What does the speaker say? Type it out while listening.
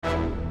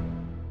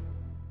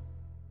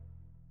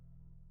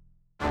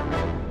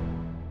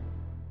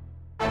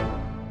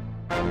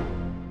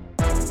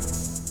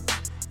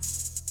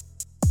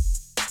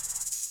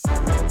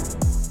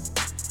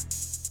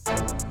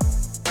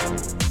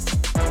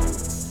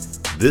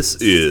This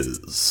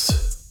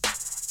is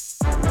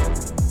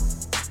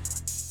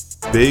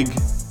Big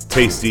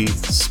Tasty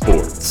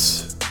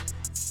Sports.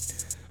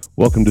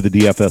 Welcome to the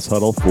DFS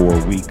Huddle for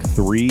week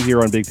 3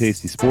 here on Big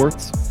Tasty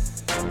Sports.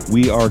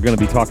 We are going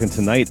to be talking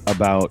tonight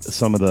about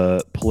some of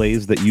the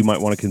plays that you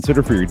might want to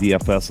consider for your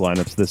DFS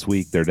lineups this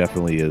week. There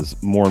definitely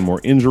is more and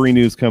more injury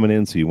news coming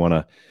in, so you want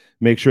to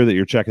make sure that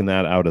you're checking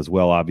that out as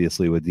well.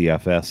 Obviously, with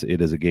DFS,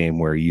 it is a game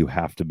where you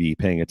have to be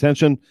paying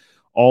attention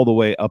all the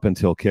way up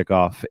until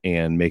kickoff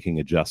and making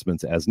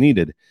adjustments as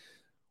needed.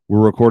 We're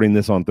recording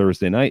this on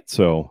Thursday night,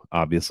 so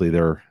obviously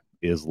there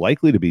is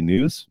likely to be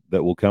news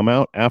that will come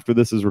out after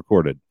this is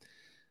recorded.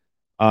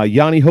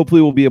 Yanni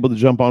hopefully will be able to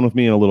jump on with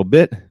me in a little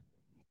bit,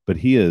 but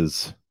he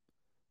is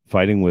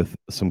fighting with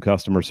some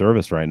customer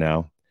service right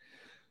now.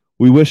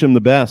 We wish him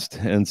the best,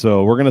 and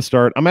so we're going to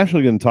start. I'm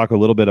actually going to talk a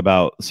little bit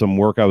about some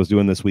work I was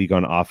doing this week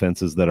on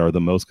offenses that are the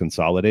most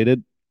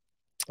consolidated.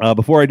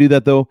 Before I do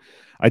that, though,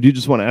 I do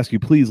just want to ask you,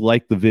 please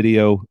like the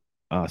video,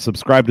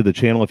 subscribe to the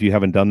channel if you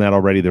haven't done that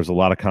already. There's a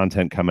lot of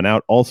content coming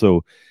out.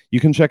 Also, you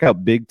can check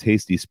out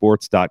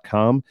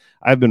bigtastysports.com.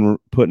 I've been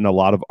putting a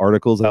lot of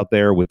articles out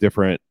there with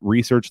different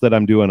research that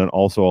I'm doing and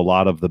also a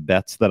lot of the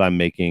bets that I'm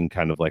making,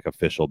 kind of like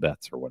official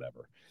bets or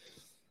whatever.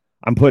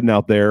 I'm putting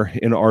out there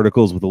in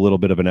articles with a little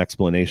bit of an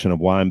explanation of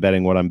why I'm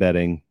betting what I'm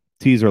betting,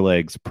 teaser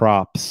legs,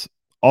 props,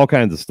 all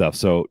kinds of stuff.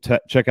 So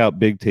check out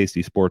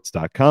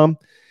bigtastysports.com.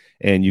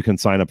 And you can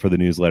sign up for the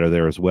newsletter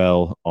there as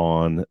well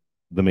on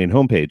the main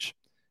homepage.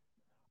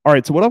 All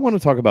right, so what I want to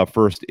talk about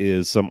first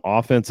is some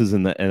offenses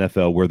in the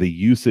NFL where the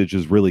usage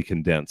is really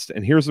condensed.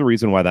 And here's the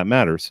reason why that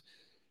matters.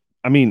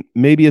 I mean,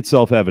 maybe it's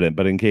self-evident,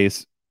 but in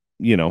case,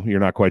 you're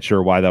not quite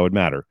sure why that would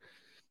matter.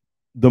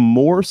 The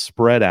more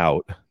spread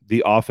out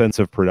the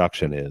offensive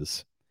production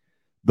is,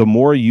 the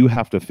more you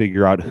have to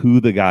figure out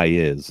who the guy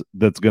is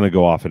that's going to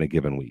go off in a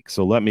given week.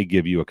 So let me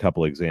give you a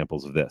couple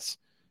examples of this.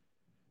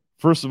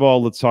 First of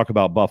all, let's talk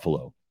about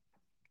Buffalo.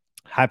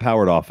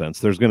 High-powered offense.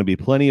 There's going to be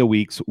plenty of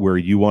weeks where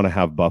you want to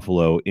have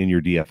Buffalo in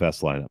your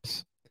DFS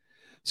lineups.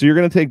 So you're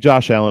going to take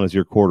Josh Allen as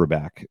your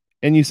quarterback.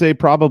 And you say,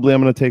 probably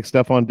I'm going to take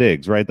Stephon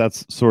Diggs, right?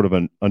 That's sort of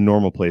a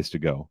normal place to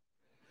go.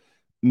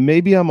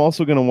 Maybe I'm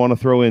also going to want to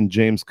throw in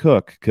James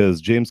Cook because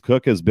James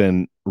Cook has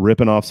been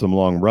ripping off some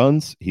long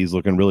runs. He's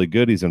looking really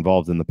good. He's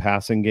involved in the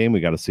passing game.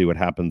 We got to see what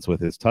happens with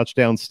his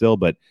touchdowns still.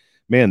 But,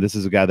 man, this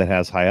is a guy that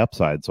has high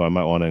upside, so I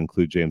might want to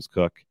include James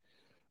Cook.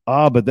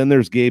 But then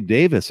there's Gabe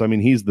Davis. I mean,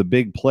 he's the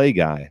big play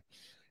guy.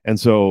 And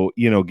so,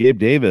 Gabe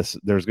Davis,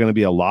 there's going to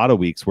be a lot of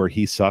weeks where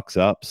he sucks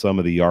up some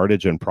of the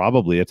yardage and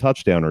probably a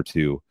touchdown or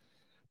two.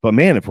 But,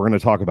 man, if we're going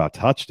to talk about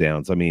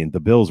touchdowns, I mean, the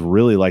Bills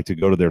really like to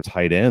go to their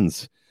tight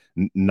ends.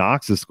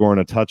 Knox is scoring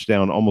a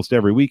touchdown almost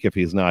every week if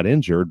he's not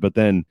injured. But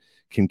then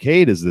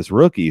Kincaid is this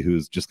rookie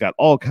who's just got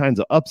all kinds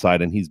of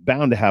upside, and he's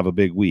bound to have a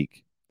big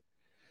week.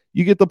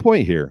 You get the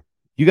point here.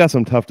 You got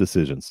some tough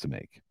decisions to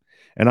make.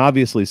 And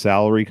obviously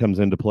salary comes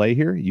into play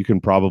here. You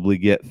can probably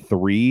get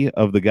 3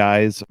 of the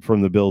guys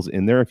from the Bills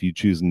in there if you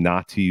choose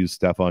not to use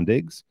Stephon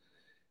Diggs.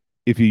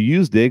 If you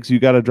use Diggs, you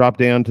got to drop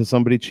down to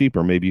somebody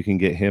cheaper. Maybe you can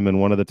get him in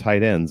one of the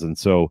tight ends. And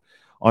so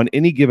on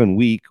any given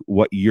week,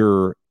 what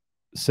you're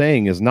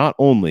saying is not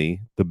only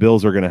the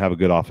Bills are going to have a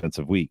good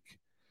offensive week,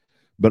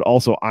 but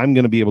also I'm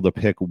going to be able to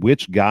pick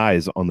which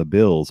guys on the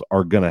Bills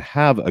are going to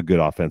have a good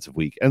offensive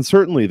week. And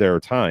certainly there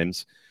are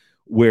times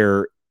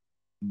where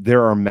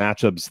there are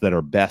matchups that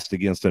are best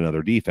against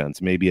another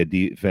defense. Maybe a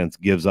defense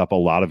gives up a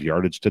lot of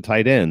yardage to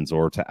tight ends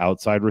or to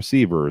outside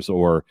receivers,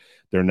 or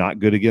they're not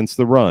good against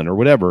the run or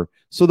whatever.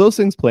 So those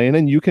things play in,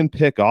 and you can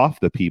pick off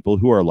the people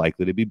who are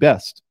likely to be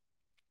best.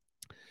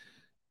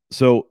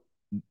 So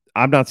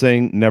I'm not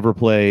saying never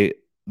play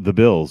the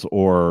Bills,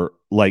 or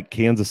like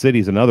Kansas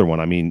City's another one.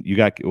 I mean,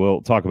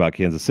 we'll talk about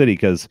Kansas City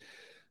because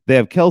they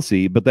have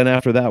Kelsey, but then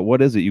after that,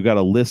 what is it? You got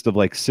a list of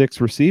like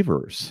 6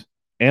 receivers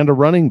and a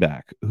running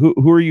back.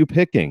 Who are you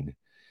picking?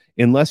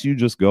 Unless you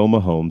just go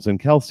Mahomes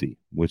and Kelsey,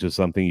 which is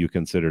something you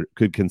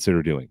could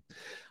consider doing.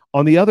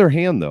 On the other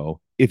hand,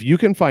 though, if you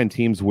can find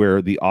teams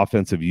where the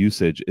offensive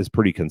usage is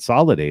pretty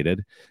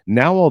consolidated,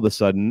 now all of a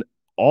sudden,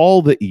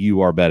 all that you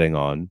are betting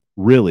on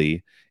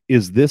really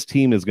is this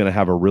team is going to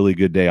have a really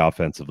good day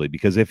offensively.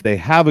 Because if they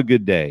have a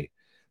good day,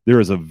 there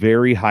is a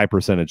very high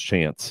percentage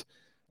chance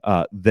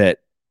that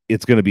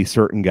it's going to be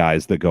certain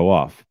guys that go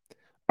off.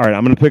 All right,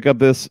 I'm going to pick up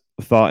this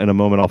thought in a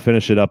moment. I'll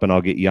finish it up and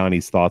I'll get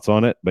Yanni's thoughts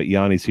on it. But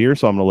Yanni's here,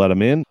 so I'm going to let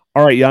him in.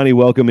 All right, Yanni,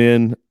 welcome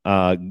in.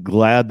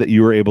 Glad that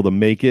you were able to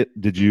make it.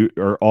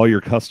 Are all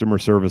your customer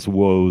service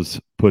woes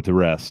put to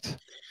rest?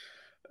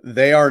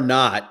 They are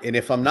not. And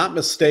if I'm not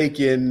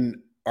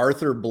mistaken,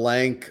 Arthur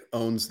Blank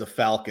owns the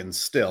Falcons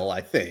still,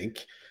 I think.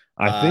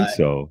 I think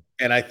so.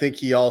 And I think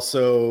he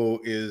also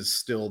is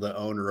still the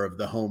owner of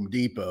the Home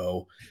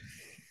Depot.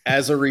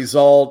 As a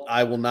result,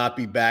 I will not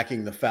be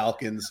backing the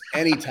Falcons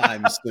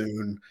anytime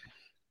soon.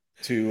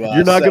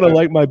 You're not going to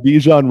like my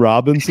Bijan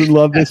Robinson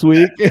love this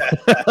week.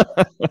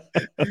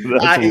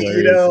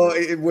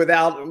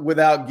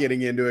 Without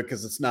getting into it,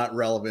 because it's not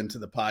relevant to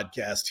the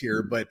podcast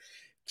here, but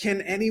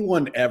Can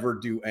anyone ever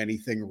do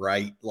anything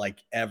right, like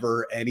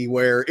ever,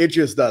 anywhere? It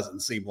just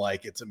doesn't seem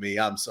like it to me.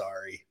 I'm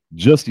sorry.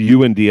 Just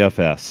you and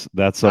DFS.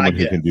 That's I someone who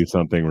guess. can do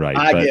something right.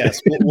 I But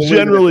guess. We'll leave it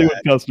generally with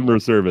at customer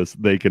service,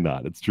 they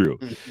cannot. It's true.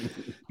 that.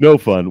 No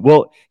fun.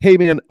 Well, hey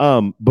man,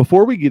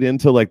 before we get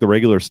into like the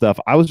regular stuff,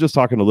 I was just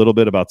talking a little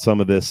bit about some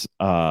of this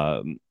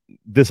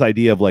this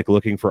idea of like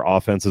looking for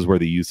offenses where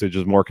the usage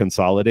is more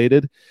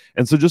consolidated.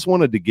 And so just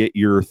wanted to get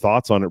your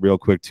thoughts on it real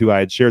quick too. I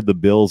had shared the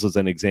Bills as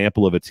an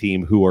example of a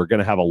team who are going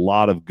to have a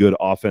lot of good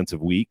offensive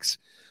weeks,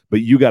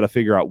 but you got to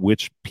figure out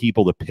which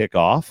people to pick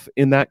off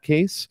in that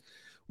case.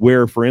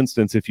 Where, for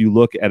instance, if you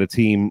look at a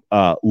team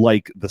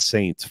like the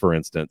Saints, for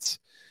instance,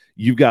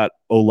 you've got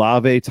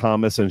Olave,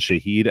 Thomas, and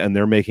Shaheed, and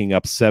they're making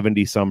up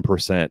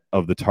 70%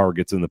 of the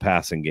targets in the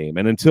passing game.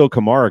 And until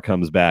Kamara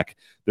comes back,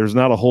 there's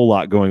not a whole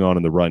lot going on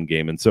in the run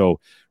game. And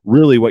so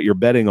really what you're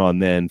betting on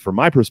then, from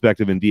my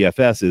perspective in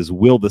DFS, is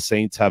will the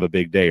Saints have a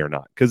big day or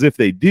not? Because if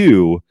they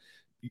do,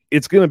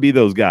 it's going to be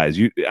those guys.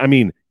 I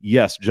mean,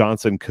 yes,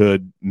 Johnson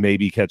could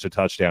maybe catch a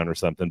touchdown or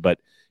something, but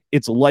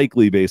it's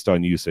likely based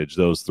on usage,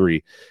 those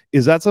three.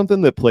 Is that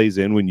something that plays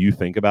in when you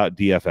think about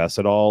DFS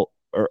at all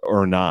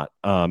or not,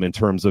 in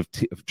terms of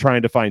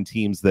trying to find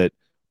teams that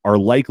are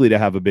likely to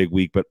have a big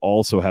week, but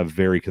also have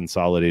very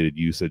consolidated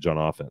usage on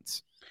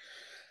offense?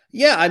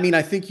 Yeah, I mean,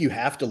 I think you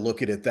have to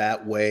look at it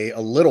that way a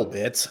little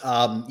bit,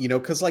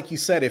 because like you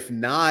said, if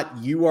not,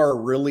 you are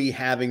really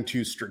having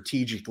to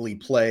strategically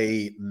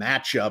play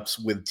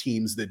matchups with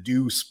teams that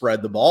do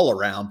spread the ball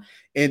around.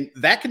 And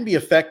that can be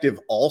effective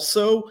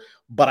also,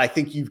 but I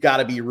think you've got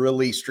to be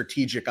really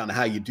strategic on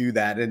how you do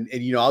that. And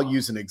I'll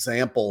use an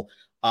example.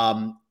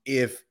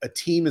 If a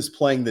team is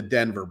playing the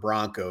Denver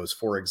Broncos,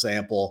 for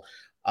example,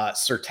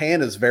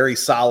 Surtain is very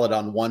solid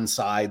on one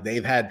side.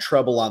 They've had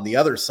trouble on the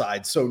other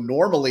side. So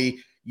normally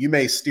you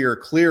may steer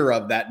clear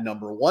of that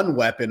number one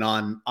weapon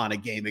on a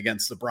game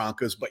against the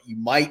Broncos, but you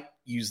might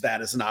use that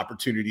as an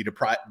opportunity to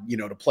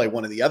play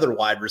one of the other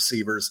wide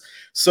receivers.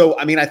 So,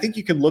 I mean, I think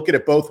you can look at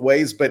it both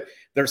ways, but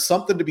there's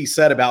something to be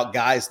said about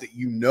guys that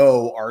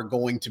are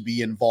going to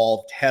be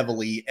involved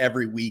heavily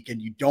every week,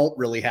 and you don't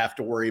really have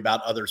to worry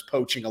about others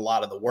poaching a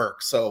lot of the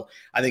work. So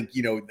I think,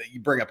 you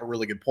bring up a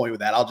really good point with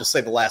that. I'll just say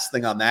the last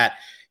thing on that.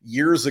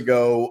 Years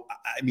ago,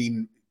 I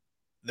mean,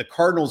 the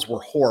Cardinals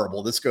were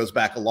horrible. This goes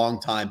back a long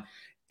time.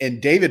 And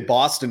David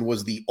Boston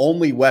was the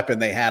only weapon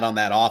they had on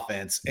that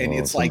offense. And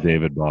it's like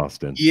David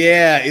Boston.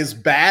 Yeah, as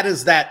bad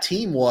as that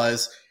team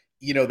was,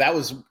 that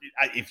was,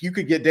 if you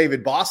could get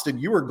David Boston,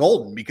 you were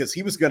golden, because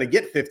he was going to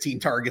get 15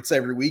 targets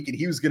every week and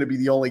he was going to be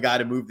the only guy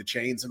to move the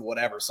chains and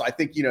whatever. So I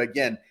think,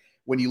 again,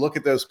 when you look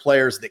at those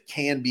players that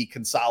can be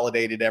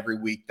consolidated every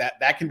week,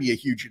 that can be a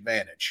huge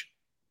advantage.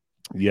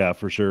 Yeah,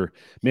 for sure.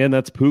 Man,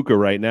 that's Puka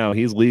right now.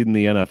 He's leading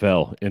the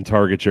NFL in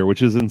target share,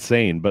 which is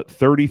insane, but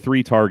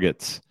 33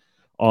 targets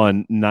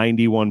on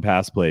 91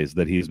 pass plays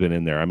that he's been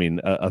in there. I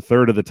mean, a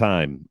third of the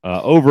time,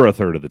 over a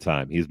third of the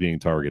time, he's being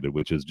targeted,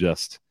 which is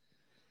just,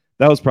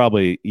 that was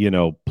probably,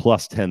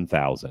 plus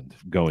 10,000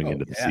 going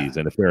into the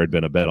season if there had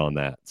been a bet on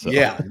that. So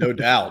yeah, no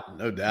doubt.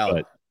 No doubt.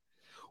 But,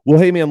 well,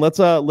 hey man, let's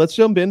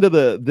jump into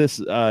this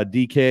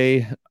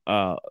DK,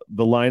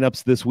 the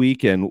lineups this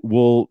week, and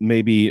we'll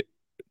maybe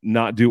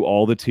not do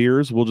all the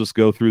tiers. We'll just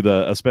go through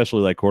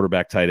especially like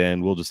quarterback, tight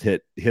end. We'll just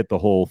hit the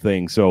whole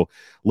thing. So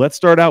let's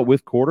start out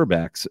with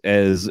quarterbacks.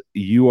 As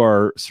you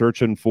are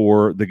searching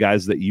for the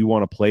guys that you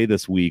want to play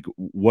this week,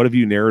 what have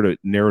you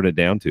narrowed it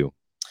down to?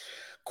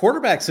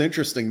 Quarterback's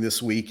interesting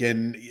this week.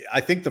 And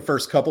I think the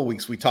first couple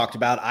weeks we talked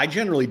about, I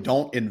generally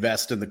don't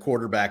invest in the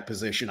quarterback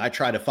position. I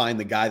try to find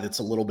the guy that's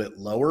a little bit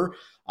lower.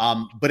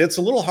 But it's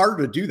a little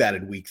harder to do that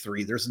in week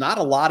 3. There's not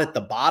a lot at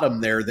the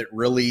bottom there that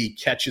really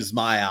catches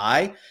my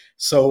eye.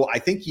 So I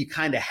think you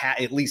kind of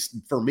at least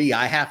for me,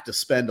 I have to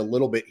spend a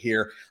little bit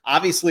here.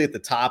 Obviously at the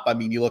top, I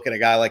mean, you look at a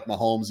guy like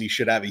Mahomes, he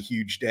should have a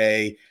huge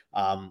day.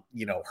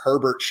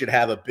 Herbert should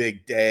have a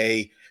big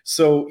day.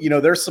 So,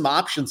 there's some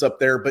options up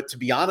there, but to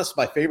be honest,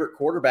 my favorite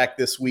quarterback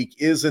this week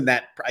is in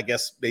that, I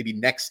guess, maybe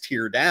next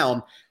tier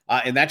down.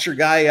 And that's your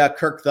guy,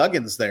 Kirk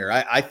Thuggins there.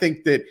 I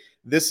think that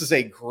this is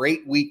a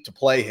great week to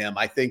play him.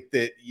 I think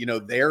that,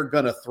 they're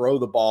going to throw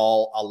the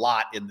ball a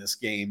lot in this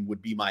game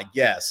would be my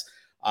guess.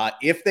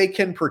 If they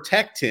can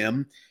protect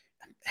him,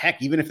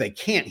 heck, even if they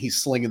can't,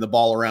 he's slinging the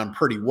ball around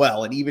pretty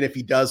well. And even if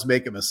he does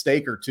make a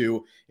mistake or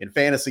two in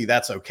fantasy,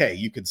 that's okay.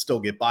 You can still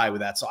get by with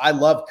that. So I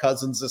love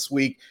Cousins this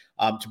week.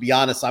 To be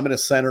honest, I'm going to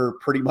center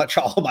pretty much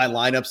all of my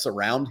lineups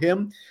around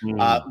him.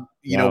 Wow.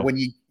 When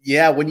you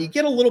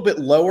get a little bit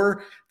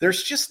lower,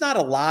 there's just not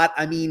a lot.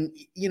 I mean,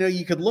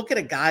 you could look at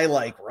a guy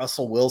like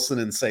Russell Wilson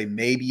and say,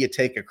 maybe you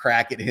take a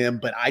crack at him,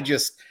 but I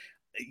just,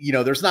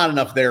 there's not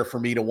enough there for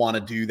me to want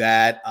to do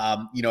that.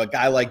 A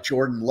guy like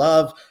Jordan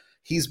Love,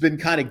 he's been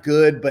kind of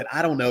good, but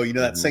I don't know,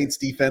 that Saints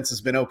defense has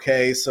been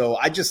okay. So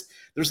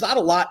there's not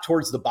a lot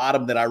towards the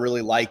bottom that I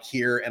really like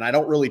here. And I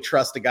don't really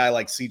trust a guy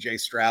like CJ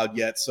Stroud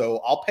yet. So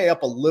I'll pay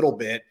up a little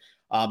bit,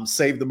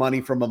 save the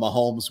money from a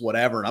Mahomes,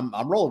 whatever. And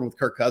I'm rolling with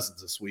Kirk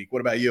Cousins this week. What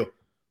about you?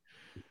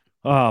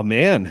 Oh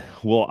man.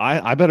 Well,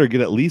 I better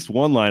get at least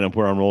one lineup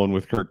where I'm rolling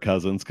with Kirk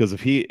Cousins, because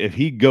if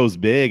he goes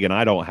big and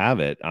I don't have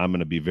it, I'm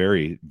gonna be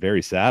very,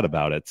 very sad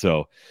about it.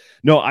 So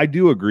no, I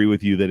do agree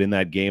with you that in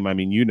that game, I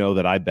mean,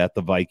 that I bet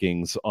the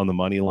Vikings on the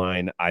money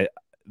line.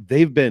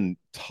 They've been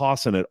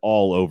tossing it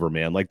all over,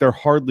 man. Like they're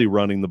hardly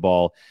running the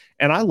ball.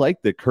 And I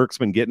like that Kirk's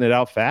been getting it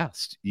out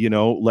fast.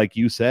 Like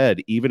you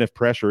said, even if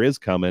pressure is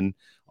coming,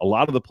 a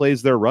lot of the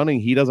plays they're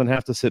running, he doesn't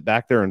have to sit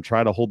back there and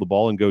try to hold the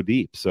ball and go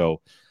deep. So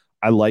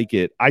I like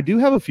it. I do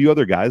have a few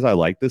other guys I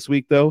like this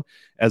week, though,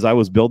 as I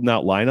was building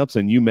out lineups,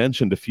 and you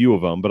mentioned a few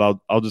of them,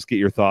 but I'll just get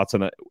your thoughts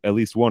on at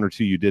least one or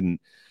two you didn't.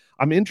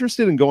 I'm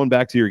interested in going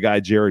back to your guy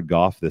Jared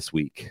Goff this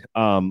week.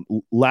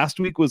 Last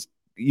week was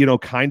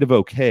kind of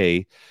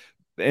okay,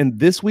 and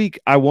this week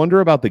I wonder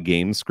about the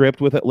game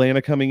script with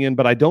Atlanta coming in,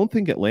 but I don't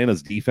think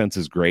Atlanta's defense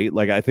is great.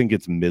 Like I think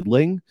it's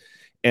middling,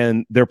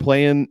 and they're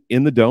playing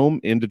in the dome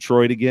in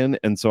Detroit again.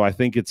 And so I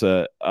think it's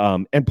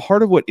and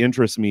part of what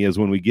interests me is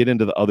when we get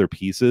into the other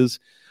pieces,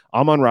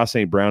 Amon-Ra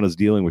St. Brown is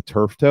dealing with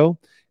turf toe.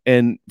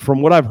 And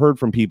from what I've heard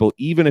from people,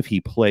 even if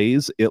he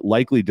plays, it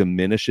likely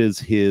diminishes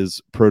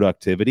his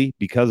productivity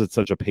because it's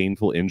such a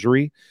painful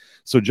injury.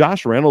 So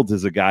Josh Reynolds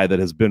is a guy that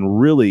has been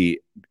really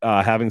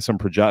having some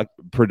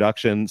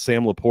production.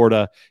 Sam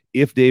Laporta,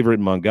 if David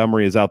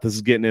Montgomery is out, this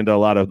is getting into a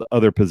lot of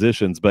other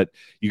positions, but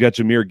you got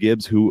Jahmyr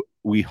Gibbs, who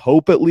we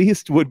hope at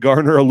least would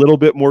garner a little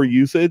bit more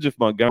usage if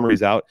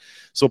Montgomery's out.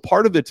 So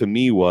part of it to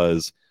me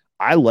was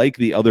I like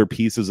the other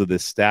pieces of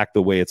this stack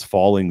the way it's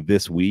falling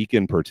this week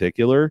in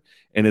particular.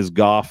 And is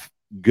Goff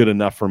good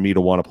enough for me to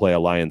want to play a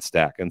Lions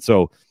stack? And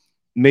so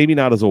maybe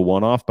not as a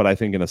one-off, but I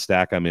think in a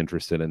stack I'm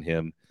interested in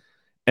him.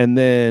 And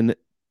then,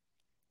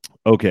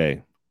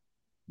 okay,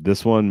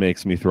 this one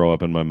makes me throw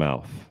up in my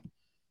mouth.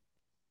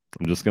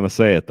 I'm just going to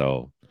say it,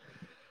 though.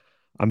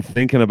 I'm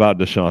thinking about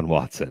Deshaun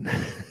Watson.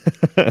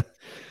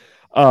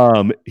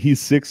 He's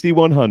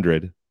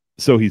 6,100,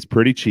 so he's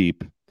pretty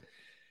cheap.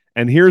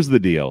 And here's the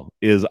deal,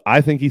 is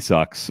I think he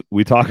sucks.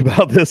 We talk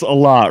about this a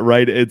lot,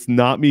 right? It's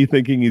not me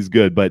thinking he's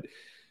good, but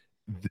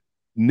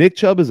Nick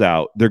Chubb is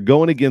out. They're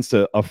going against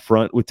a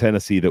front with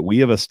Tennessee that we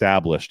have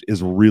established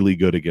is really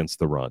good against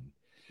the run.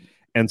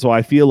 And so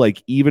I feel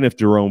like even if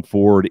Jerome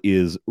Ford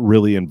is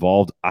really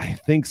involved, I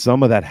think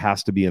some of that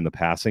has to be in the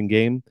passing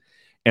game.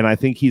 And I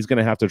think he's going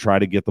to have to try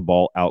to get the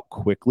ball out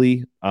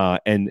quickly.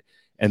 And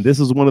this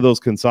is one of those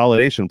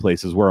consolidation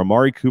places where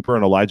Amari Cooper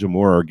and Elijah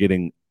Moore are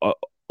getting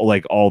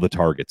like all the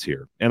targets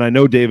here. And I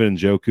know David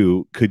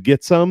Njoku could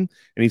get some,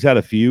 and he's had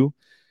a few.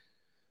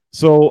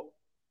 So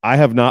I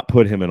have not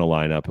put him in a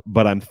lineup,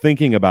 but I'm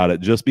thinking about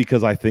it just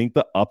because I think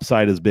the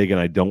upside is big and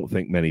I don't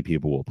think many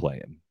people will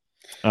play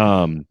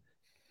him.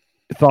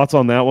 Thoughts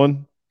on that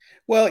one?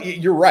 Well,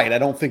 you're right. I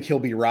don't think he'll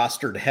be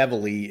rostered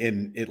heavily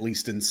at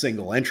least in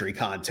single entry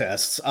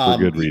contests. For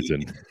good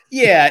reason.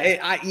 Yeah,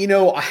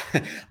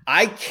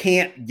 I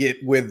can't get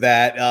with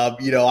that.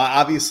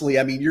 Obviously,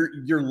 I mean,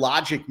 your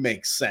logic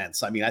makes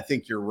sense. I mean, I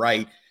think you're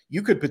right.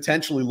 You could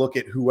potentially look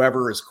at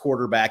whoever is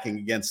quarterbacking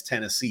against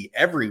Tennessee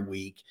every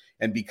week,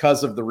 and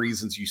because of the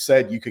reasons you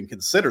said, you can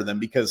consider them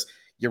because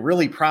you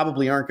really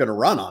probably aren't going to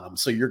run on them.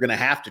 So you're going to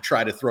have to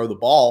try to throw the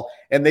ball,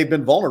 and they've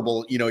been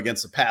vulnerable,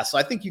 against the pass. So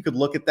I think you could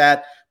look at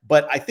that.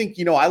 But I think,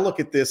 I look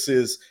at this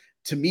as,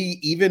 to me,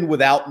 even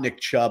without Nick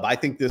Chubb, I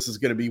think this is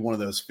going to be one of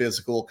those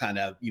physical kind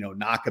of,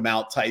 knock him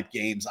out type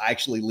games. I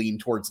actually lean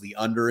towards the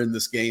under in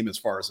this game as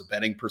far as a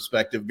betting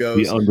perspective goes.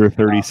 The under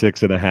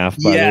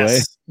 36.5, by the way.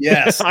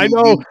 Yes. I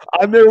know.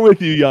 I'm there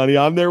with you, Yanni.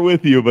 I'm there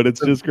with you, but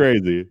it's just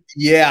crazy.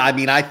 Yeah. I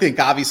mean, I think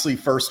obviously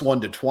first 1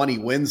 to 20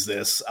 wins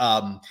this.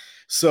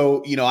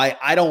 So,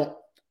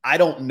 I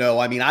don't know.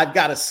 I mean, I've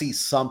got to see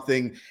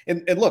something.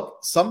 And look,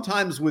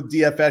 sometimes with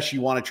DFS,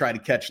 you want to try to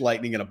catch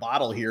lightning in a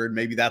bottle here. And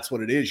maybe that's what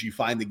it is. You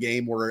find the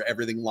game where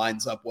everything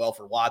lines up well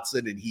for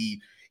Watson and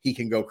he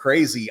can go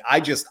crazy.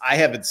 I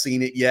haven't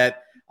seen it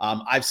yet.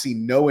 I've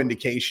seen no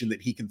indication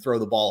that he can throw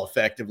the ball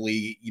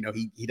effectively.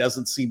 He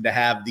doesn't seem to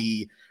have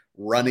the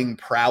running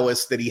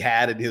prowess that he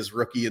had in his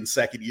rookie and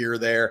second year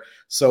there.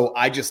 So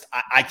I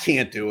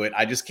can't do it.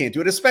 I just can't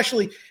do it.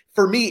 Especially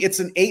for me, it's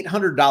an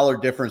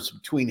 $800 difference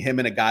between him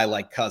and a guy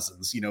like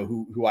Cousins,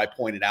 who I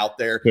pointed out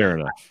there. Fair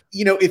enough.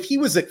 If he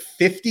was at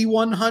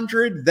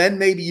 5,100, then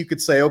maybe you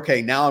could say,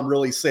 okay, now I'm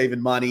really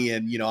saving money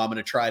and, I'm going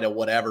to try to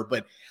whatever.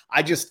 But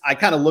I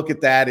kind of look at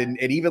that and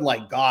even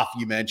like Goff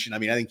you mentioned, I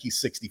mean, I think he's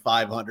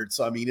 6,500.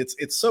 So, I mean,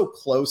 it's so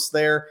close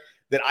there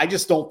that I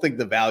just don't think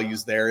the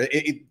value's there.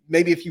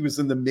 Maybe if he was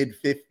in the mid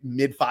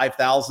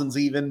 5,000s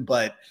even,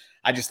 but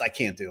I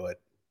can't do it.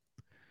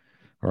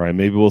 All right,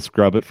 maybe we'll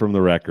scrub it from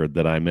the record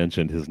that I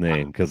mentioned his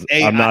name because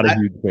I'm not a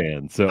huge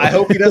fan. So I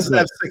hope he doesn't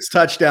have 6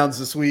 touchdowns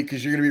this week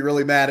because you're going to be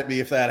really mad at me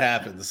if that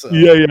happens. So.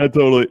 Yeah,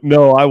 totally.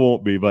 No, I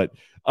won't be, but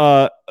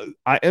I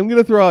am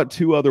going to throw out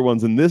 2 other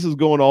ones, and this is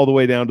going all the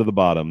way down to the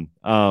bottom.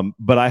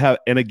 But I have,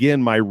 and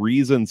again, my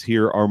reasons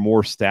here are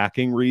more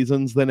stacking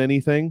reasons than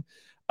anything.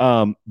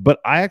 But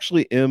I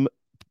actually am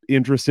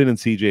interested in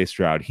CJ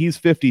Stroud. He's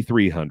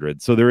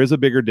 5,300, so there is a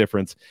bigger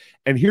difference.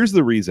 And here's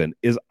the reason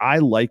is I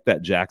like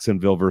that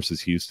Jacksonville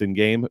versus Houston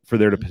game for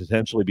there to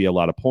potentially be a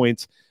lot of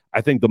points.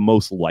 I think the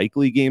most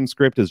likely game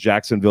script is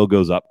Jacksonville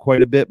goes up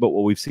quite a bit, but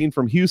what we've seen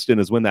from Houston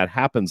is when that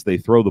happens, they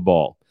throw the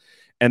ball.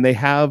 And they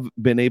have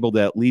been able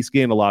to at least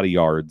gain a lot of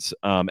yards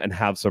and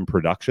have some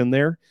production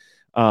there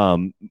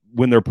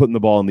when they're putting the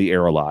ball in the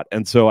air a lot.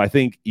 And so I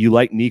think you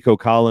like Nico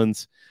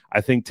Collins. I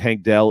think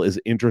Tank Dell is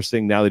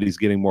interesting now that he's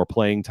getting more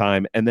playing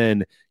time. And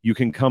then you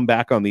can come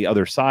back on the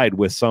other side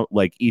with some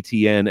like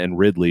ETN and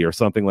Ridley or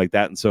something like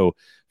that. And so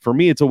for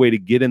me, it's a way to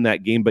get in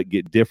that game, but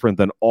get different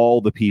than all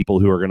the people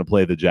who are going to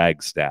play the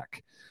Jag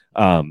stack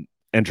and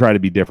try to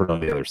be different on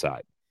the other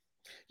side.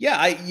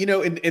 Yeah,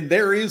 and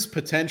there is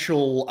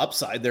potential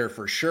upside there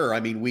for sure. I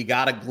mean, we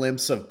got a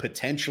glimpse of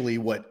potentially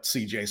what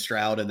CJ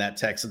Stroud and that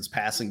Texans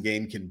passing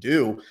game can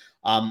do.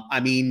 I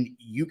mean,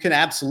 you can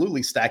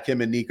absolutely stack him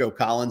and Nico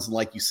Collins, and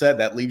like you said,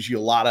 that leaves you a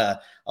lot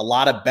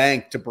of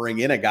bank to bring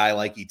in a guy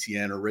like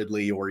ETN or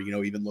Ridley, or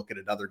even look at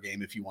another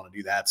game if you want to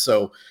do that.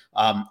 So,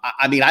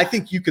 I mean, I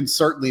think you can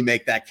certainly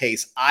make that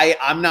case.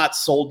 I'm not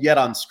sold yet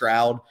on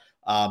Stroud.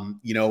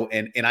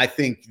 And I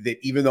think that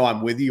even though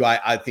I'm with you,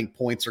 I think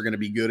points are going to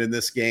be good in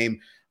this game.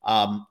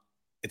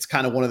 It's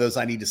kind of one of those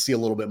I need to see a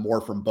little bit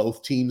more from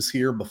both teams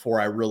here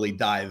before I really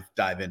dive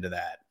into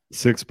that.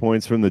 6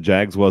 points from the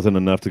Jags wasn't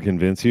enough to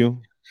convince you?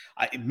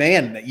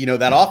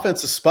 That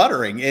offense is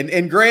sputtering.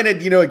 And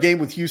granted, a game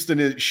with Houston,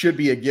 it should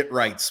be a get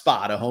right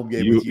spot, a home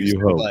game with Houston.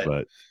 You hope,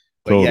 but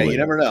totally. Yeah, you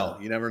never know.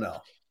 You never know.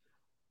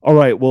 All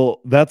right. Well,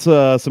 that's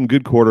some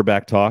good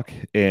quarterback talk.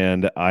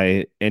 And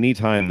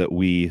anytime that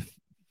we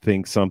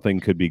think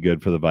something could be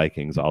good for the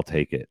Vikings, I'll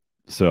take it.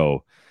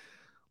 So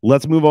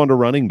let's move on to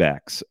running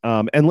backs.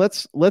 And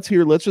let's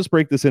just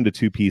break this into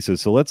two pieces.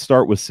 So let's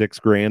start with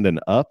 $6,000 and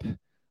up.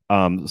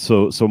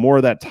 So more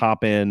of that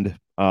top end.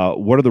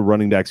 What are the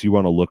running backs you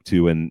want to look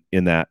to in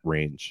that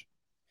range?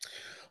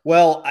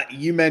 Well,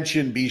 you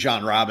mentioned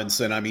Bijan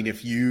Robinson. I mean,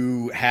 if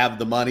you have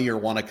the money or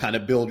want to kind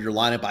of build your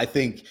lineup, I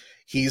think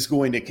he's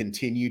going to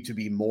continue to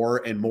be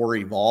more and more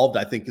evolved.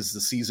 I think as the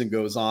season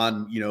goes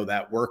on,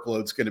 that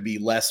workload's going to be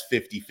less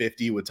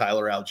 50-50 with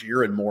Tyler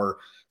Algier and more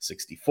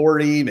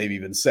 60-40, maybe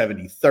even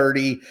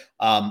 70-30.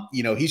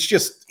 He's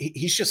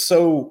just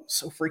so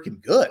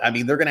freaking good. I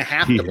mean, they're going to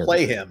have to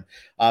play him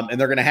and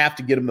they're going to have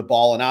to get him the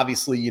ball. And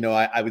obviously,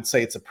 I would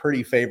say it's a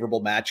pretty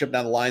favorable matchup.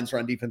 Now the Lions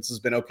run defense has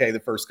been okay. The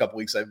first couple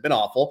weeks have been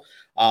awful.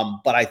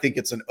 But I think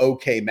it's an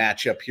okay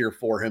matchup here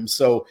for him.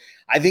 So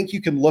I think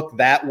you can look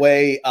that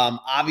way.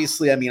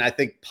 Obviously, I mean, I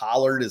think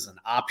Pollard is an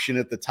option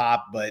at the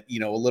top, but,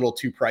 a little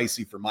too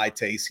pricey for my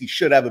taste. He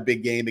should have a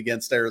big game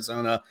against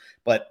Arizona,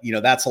 but,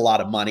 that's a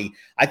lot of money.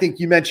 I think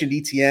you mentioned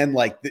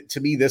ETN. To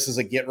me, this is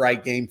a get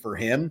right game for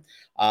him.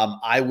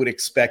 I would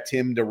expect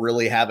him to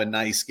really have a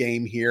nice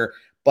game here.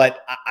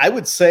 But I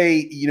would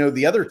say,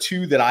 the other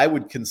two that I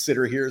would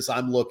consider here as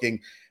I'm looking,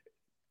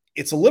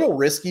 it's a little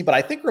risky, but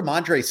I think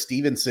Ramondre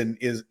Stevenson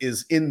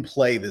is in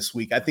play this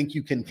week. I think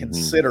you can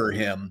consider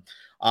him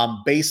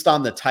based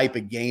on the type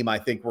of game I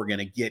think we're going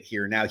to get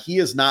here. Now, he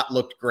has not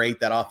looked great.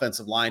 That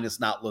offensive line has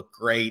not looked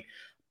great.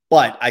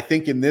 But I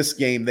think in this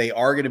game, they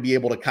are going to be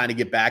able to kind of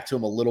get back to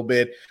him a little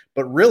bit.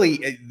 But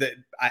really,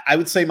 I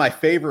would say my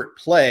favorite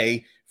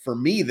play for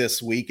me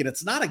this week, and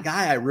it's not a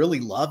guy I really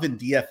love in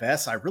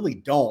DFS. I really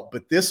don't.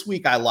 But this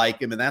week I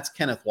like him, and that's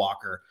Kenneth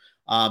Walker.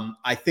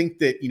 I think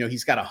that,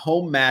 he's got a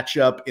home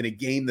matchup in a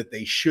game that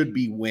they should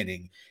be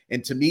winning.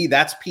 And to me,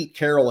 that's Pete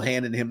Carroll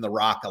handing him the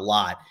rock a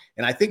lot.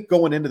 And I think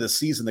going into the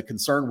season, the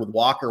concern with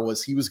Walker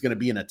was he was going to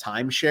be in a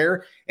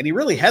timeshare, and he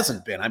really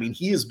hasn't been. I mean,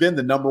 he has been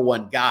the number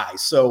one guy.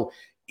 So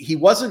he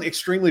wasn't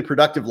extremely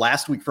productive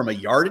last week from a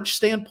yardage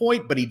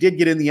standpoint, but he did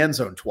get in the end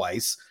zone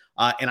twice.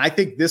 And I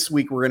think this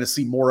week we're going to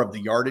see more of the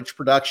yardage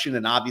production.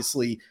 And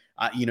obviously,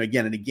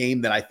 again, in a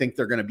game that I think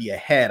they're going to be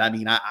ahead. I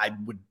mean, I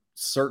would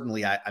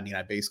certainly, I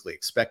basically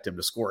expect him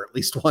to score at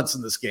least once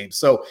in this game.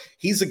 So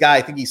he's a guy,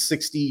 I think he's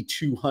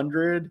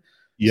 6,200.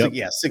 Yep. So,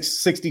 yeah,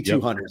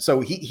 6,200. Yep. So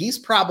he's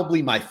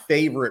probably my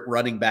favorite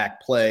running back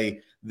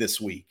play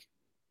this week.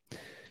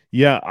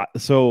 Yeah,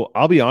 so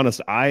I'll be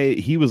honest,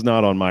 he was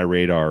not on my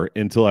radar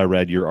until I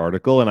read your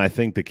article, and I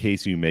think the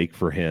case you make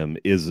for him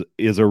is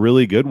a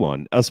really good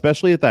one,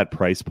 especially at that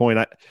price point.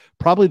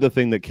 Probably the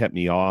thing that kept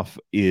me off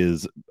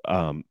is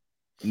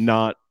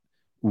not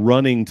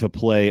running to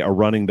play a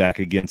running back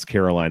against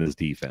Carolina's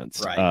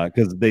defense, right?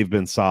 Because they've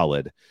been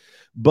solid.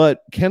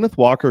 But Kenneth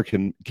Walker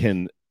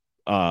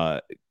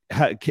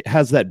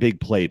has that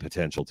big play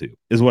potential too,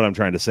 is what I'm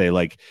trying to say.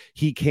 Like,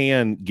 he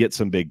can get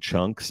some big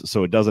chunks,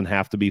 so it doesn't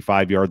have to be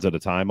 5 yards at a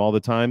time all the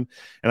time.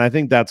 And I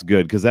think that's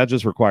good because that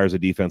just requires a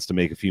defense to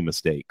make a few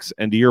mistakes.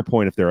 And to your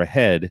point, if they're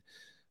ahead,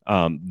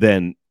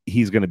 then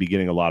he's going to be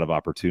getting a lot of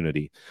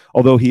opportunity.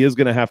 Although he is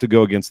going to have to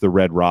go against the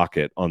Red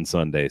Rocket on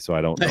Sunday, so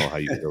I don't know how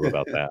you feel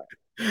about that.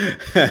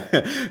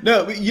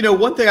 No,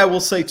 one thing I will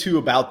say too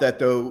about that,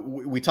 though,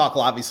 we talk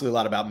obviously a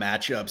lot about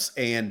matchups,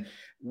 and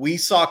we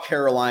saw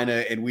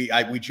Carolina and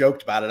we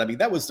joked about it. I mean,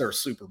 that was their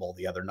Super Bowl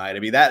the other night. I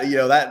mean,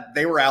 that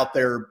they were out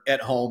there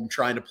at home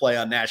trying to play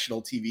on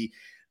national TV.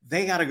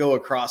 They got to go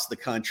across the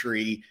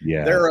country.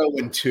 Yeah. They're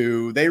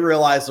 0-2. They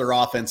realize their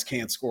offense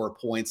can't score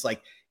points.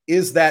 Like,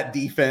 is that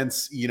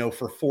defense,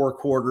 for 4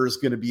 quarters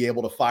going to be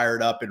able to fire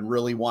it up and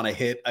really want to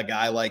hit a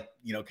guy like,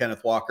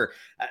 Kenneth Walker?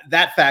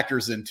 That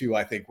factors in too,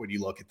 I think, when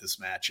you look at this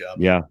matchup.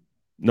 Yeah.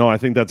 No, I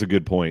think that's a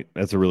good point.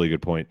 That's a really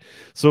good point.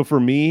 So for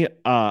me,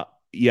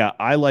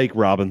 I like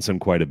Robinson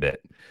quite a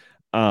bit.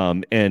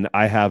 And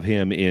I have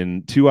him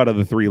in 2 out of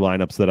the 3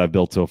 lineups that I've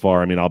built so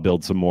far. I mean, I'll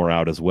build some more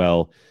out as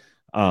well.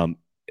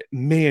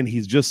 Man,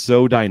 he's just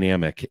so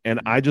dynamic. And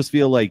I just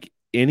feel like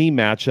any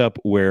matchup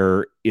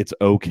where it's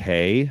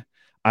okay,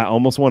 I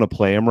almost want to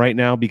play him right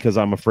now because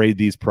I'm afraid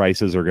these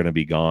prices are going to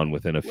be gone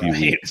within a few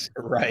weeks.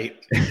 Right.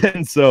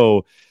 And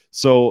so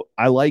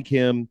I like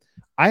him.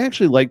 I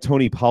actually like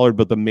Tony Pollard,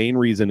 but the main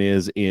reason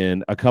is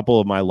in a couple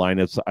of my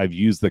lineups, I've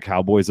used the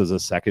Cowboys as a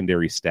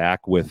secondary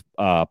stack with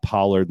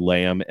Pollard,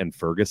 Lamb, and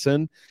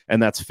Ferguson,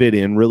 and that's fit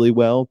in really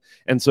well.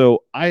 And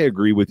so I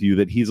agree with you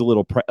that he's a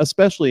little,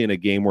 especially in a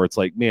game where it's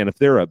like, man, if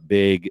they're up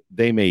big,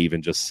 they may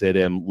even just sit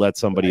him, let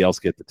somebody else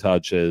get the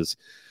touches.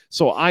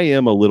 So I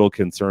am a little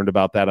concerned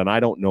about that, and I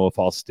don't know if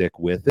I'll stick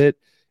with it.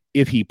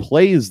 If he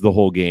plays the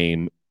whole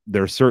game,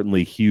 there's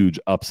certainly huge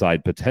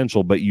upside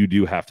potential, but you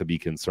do have to be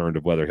concerned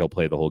of whether he'll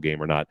play the whole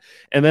game or not.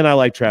 And then I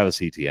like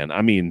Travis Etienne.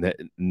 I mean,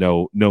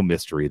 no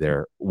mystery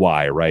there.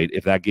 Why, right?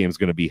 If that game's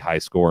going to be high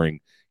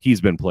scoring, he's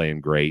been playing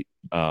great.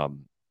 I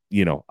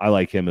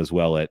like him as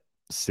well at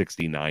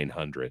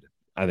 6,900.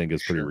 I think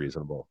is pretty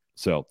reasonable.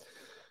 So,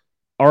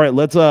 all right,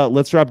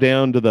 let's drop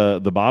down to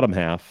the bottom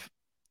half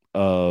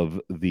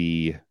of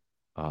the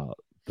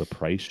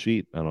price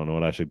sheet. I don't know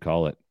what I should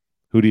call it.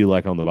 Who do you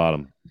like on the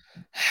bottom?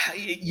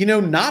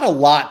 Not a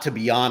lot, to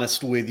be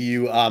honest with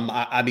you.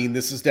 I mean,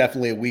 this is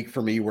definitely a week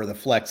for me where the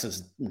flex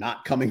is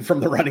not coming from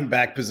the running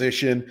back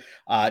position,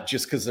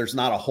 just because there's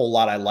not a whole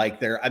lot I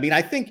like there. I mean,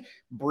 I think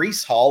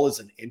Breece Hall is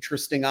an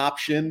interesting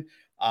option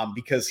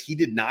because he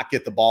did not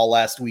get the ball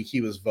last week.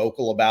 He was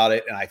vocal about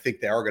it, and I think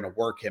they are going to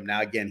work him.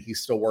 Now, again, he's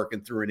still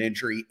working through an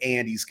injury,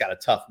 and he's got a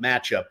tough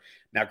matchup.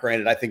 Now,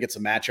 granted, I think it's a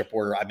matchup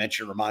where I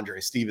mentioned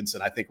Ramondre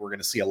Stevenson. I think we're going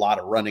to see a lot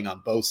of running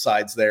on both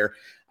sides there.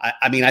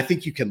 I mean, I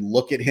think you can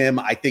look at him.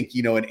 I think,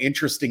 an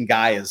interesting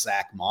guy is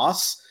Zach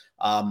Moss,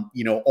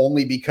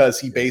 only because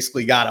he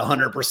basically got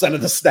 100%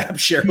 of the snap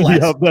share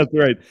last week. That's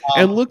right.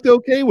 And looked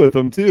okay with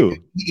him, too.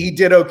 He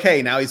did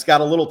okay. Now, he's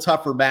got a little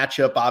tougher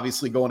matchup,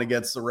 obviously, going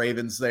against the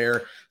Ravens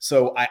there.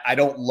 So I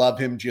don't love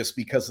him just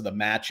because of the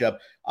matchup.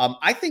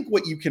 I think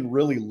what you can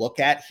really look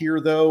at here,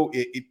 though,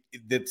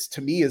 that's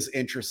to me is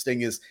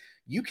interesting is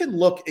you can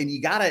look and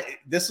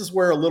this is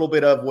where a little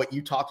bit of what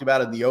you talked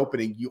about in the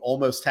opening, you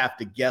almost have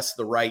to guess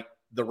the right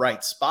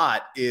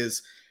spot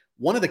is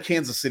one of the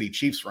Kansas City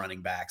Chiefs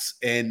running backs.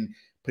 And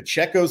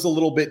Pacheco's a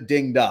little bit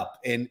dinged up.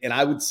 And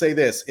I would say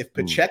this, if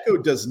Pacheco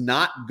does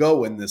not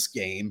go in this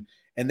game,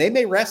 and they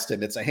may rest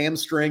him, it's a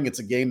hamstring, it's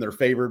a game they're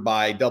favored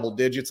by double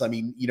digits. I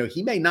mean,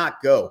 he may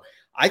not go.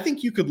 I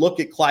think you could look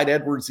at Clyde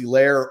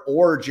Edwards-Helaire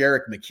or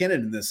Jerick McKinnon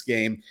in this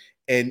game.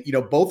 And,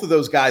 both of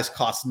those guys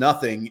cost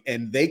nothing,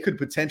 and they could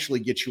potentially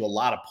get you a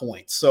lot of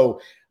points. So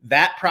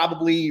that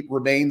probably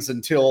remains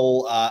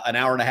until an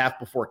hour and a half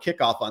before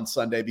kickoff on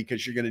Sunday,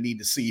 because you're going to need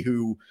to see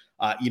who,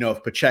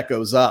 if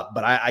Pacheco's up.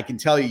 But I can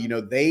tell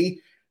you, they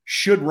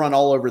should run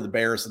all over the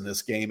Bears in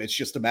this game. It's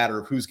just a matter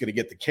of who's going to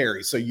get the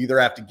carry. So you either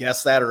have to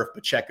guess that, or if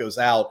Pacheco's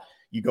out,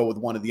 you go with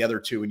one of the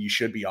other two, and you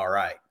should be all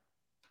right.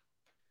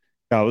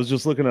 I was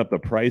just looking up the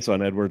price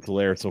on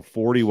Edwards-Helaire, so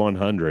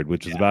 4,100,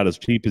 which is about as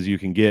cheap as you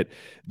can get.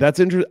 That's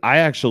interesting. I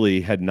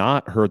actually had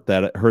not heard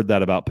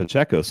that about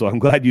Pacheco, so I'm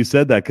glad you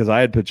said that, because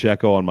I had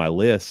Pacheco on my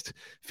list,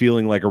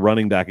 feeling like a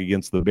running back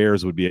against the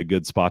Bears would be a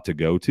good spot to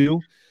go to.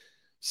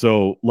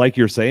 So, like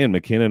you're saying,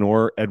 McKinnon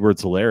or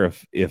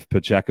Edwards-Helaire, if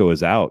Pacheco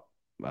is out,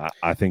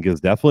 I think is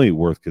definitely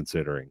worth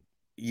considering.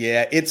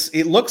 Yeah,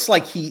 it looks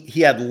like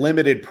he had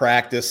limited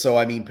practice. So,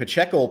 I mean,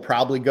 Pacheco will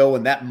probably go,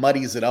 and that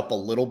muddies it up a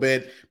little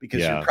bit,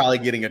 because you're probably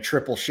getting a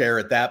triple share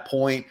at that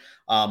point.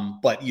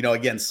 But,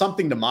 again,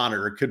 something to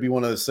monitor. It could be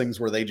one of those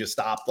things where they just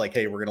stopped, like,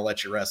 hey, we're going to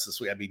let you rest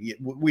this week. I mean,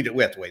 we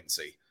have to wait and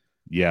see.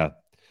 Yeah.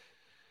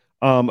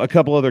 A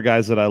couple other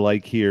guys that I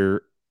like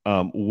here.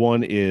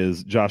 One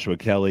is Joshua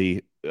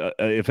Kelly.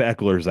 If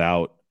Eckler's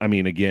out, I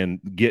mean,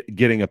 again,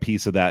 getting a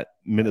piece of that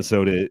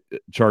Minnesota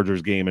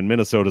Chargers game, and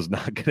Minnesota's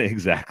not going to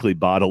exactly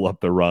bottle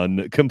up the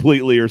run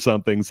completely or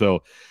something.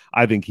 So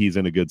I think he's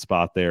in a good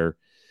spot there.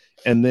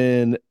 And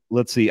then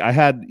let's see, I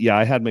had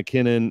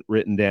McKinnon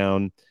written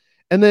down.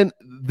 And then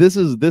this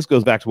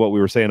goes back to what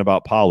we were saying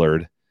about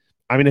Pollard.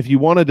 I mean, if you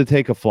wanted to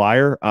take a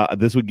flyer,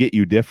 this would get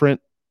you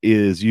different,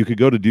 is you could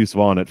go to Deuce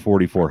Vaughn at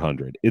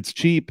 4,400. It's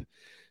cheap.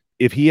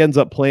 If he ends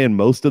up playing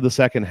most of the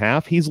second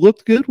half, he's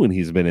looked good when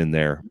he's been in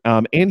there.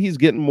 And he's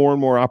getting more and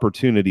more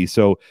opportunity.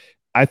 So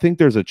I think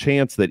there's a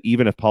chance that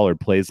even if Pollard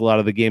plays a lot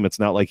of the game, it's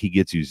not like he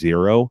gets you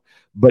zero,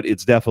 but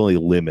it's definitely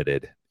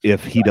limited.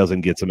 if he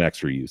doesn't get some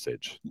extra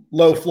usage.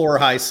 Low floor,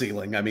 high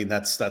ceiling. I mean,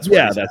 that's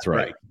yeah, that's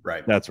right.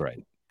 Right. That's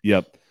right.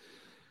 Yep.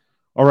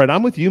 All right,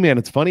 I'm with you, man.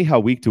 It's funny how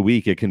week to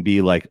week it can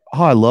be like,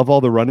 oh, I love all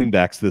the running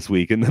backs this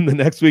week. And then the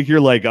next week you're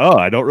like, oh,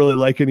 I don't really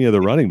like any of the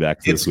running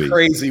backs this week. It's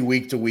crazy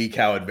week to week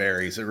how it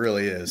varies. It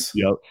really is.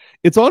 Yep.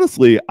 It's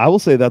honestly, I will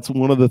say that's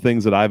one of the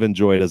things that I've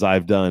enjoyed as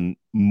I've done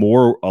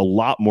a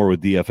lot more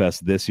with DFS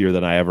this year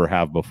than I ever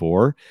have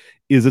before,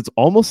 is it's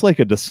almost like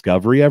a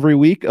discovery every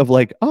week of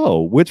like,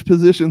 oh, which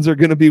positions are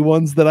going to be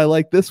ones that I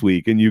like this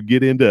week? And you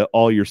get into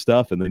all your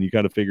stuff and then you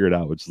kind of figure it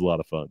out, which is a lot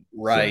of fun.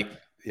 Right. So,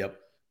 yep.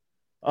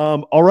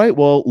 All right,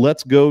 well,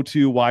 let's go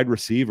to wide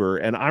receiver.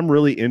 And I'm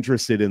really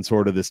interested in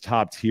sort of this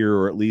top tier,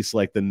 or at least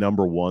like the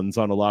number ones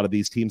on a lot of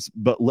these teams.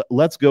 But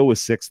let's go with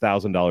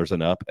 $6,000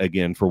 and up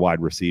again for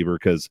wide receiver,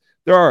 because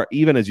there are,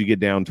 even as you get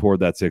down toward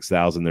that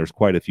 6,000, there's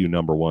quite a few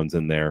number ones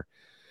in there.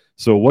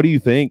 So what do you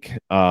think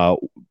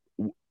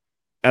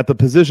at the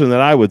position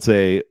that I would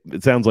say,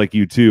 it sounds like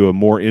you too are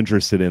more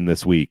interested in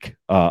this week?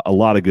 A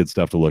lot of good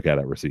stuff to look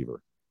at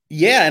receiver.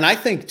 Yeah, and I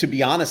think, to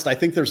be honest, I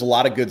think there's a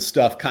lot of good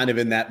stuff kind of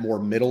in that more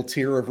middle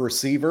tier of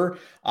receiver.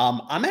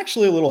 I'm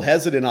actually a little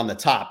hesitant on the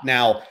top.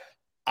 Now,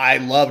 I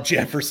love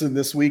Jefferson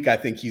this week. I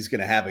think he's going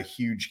to have a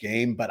huge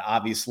game, but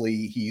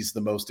obviously he's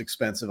the most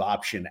expensive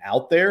option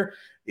out there.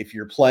 If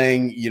you're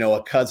playing,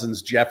 a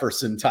Cousins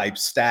Jefferson type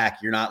stack,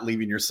 you're not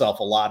leaving yourself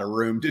a lot of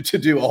room to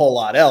do a whole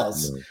lot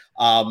else.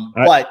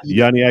 But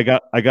Yanni, I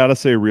got to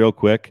say real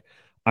quick,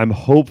 I'm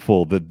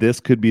hopeful that this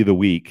could be the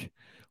week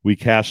we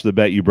cash the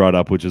bet you brought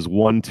up, which is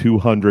 1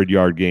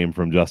 200-yard game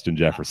from Justin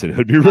Jefferson. It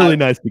would be really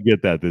nice to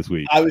get that this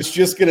week. I was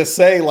just going to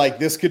say, like,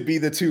 this could be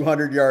the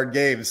 200-yard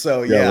game.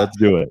 So, yeah, let's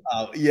do it.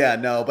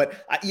 But,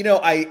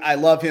 I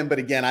love him. But,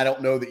 again, I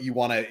don't know that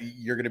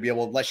you're going to be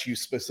able, unless you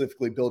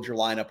specifically build your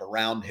lineup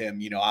around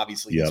him.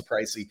 Obviously he's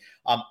pricey.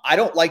 I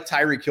don't like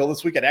Tyreek Hill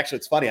this week. And actually,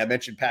 it's funny. I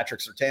mentioned Patrick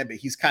Surtain, but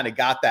he's kind of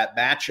got that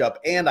matchup.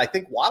 And I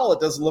think Waddle,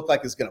 it doesn't look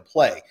like is going to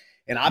play.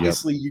 And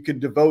obviously you can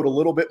devote a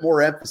little bit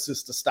more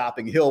emphasis to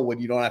stopping Hill when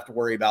you don't have to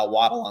worry about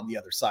Waddle on the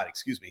other side.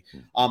 Excuse me.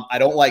 I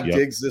don't like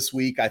Diggs this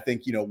week. I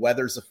think,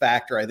 weather's a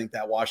factor. I think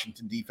that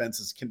Washington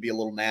defense can be a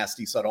little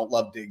nasty, so I don't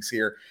love Diggs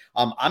here.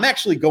 I'm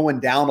actually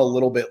going down a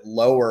little bit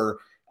lower.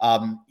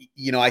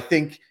 I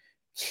think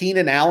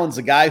Keenan Allen's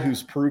a guy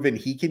who's proven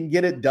he can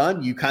get it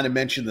done. You kind of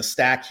mentioned the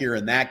stack here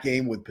in that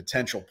game with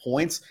potential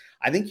points.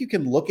 I think you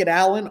can look at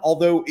Allen,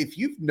 although if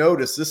you've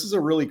noticed, this is a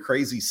really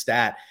crazy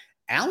stat.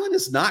 Allen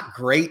is not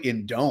great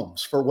in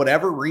domes for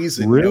whatever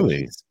reason.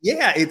 Really?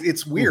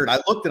 It's weird. I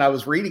looked and I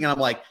was reading and I'm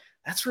like,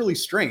 that's really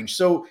strange.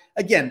 So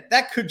again,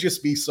 that could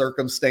just be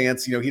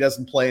circumstance. He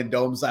doesn't play in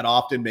domes that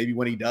often. Maybe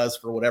when he does,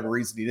 for whatever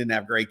reason, he didn't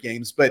have great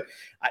games. But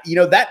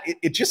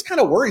it just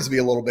kind of worries me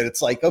a little bit.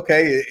 It's like,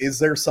 okay, is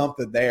there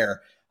something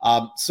there?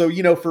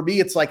 So for me,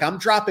 it's like I'm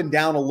dropping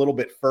down a little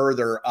bit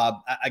further.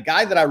 A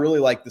guy that I really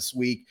like this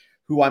week,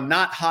 who I'm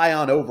not high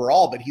on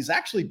overall, but he's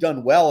actually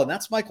done well, and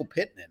that's Michael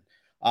Pittman.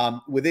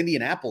 With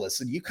Indianapolis.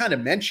 And you kind of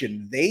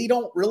mentioned they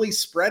don't really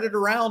spread it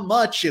around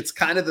much. It's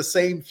kind of the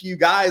same few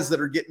guys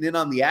that are getting in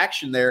on the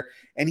action there.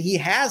 And he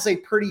has a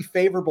pretty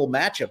favorable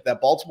matchup.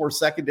 That Baltimore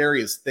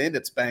secondary is thin.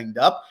 It's banged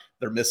up.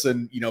 They're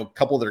missing, a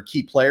couple of their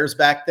key players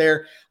back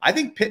there. I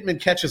think Pittman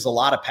catches a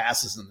lot of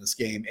passes in this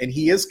game. And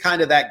he is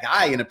kind of that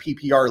guy in a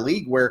PPR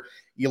league where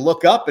you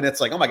look up and it's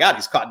like, oh my God,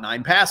 he's caught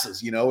 9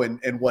 passes,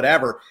 and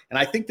whatever. And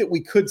I think that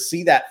we could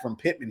see that from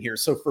Pittman here.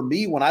 So for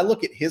me, when I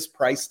look at his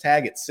price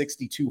tag at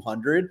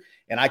 6,200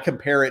 and I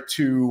compare it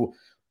to,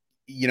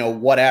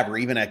 whatever,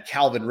 even a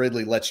Calvin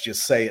Ridley, let's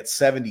just say at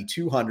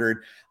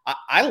 7,200,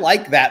 I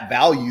like that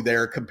value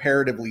there,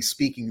 comparatively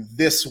speaking,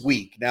 this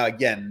week. Now,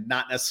 again,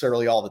 not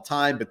necessarily all the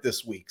time, but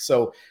this week.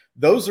 So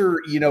those are,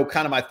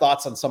 kind of my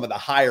thoughts on some of the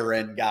higher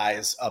end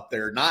guys up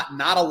there. Not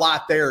a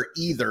lot there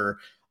either.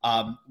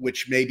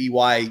 Which may be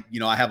why,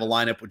 I have a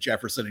lineup with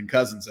Jefferson and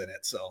Cousins in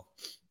it. So,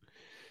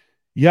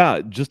 yeah,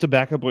 just to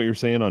back up what you're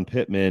saying on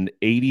Pittman,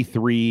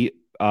 83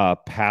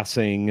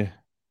 passing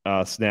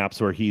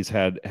snaps where he's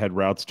had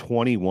routes,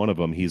 21 of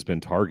them he's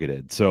been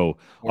targeted. So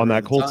on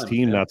that Colts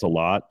team, that's a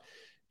lot.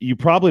 You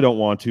probably don't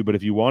want to, but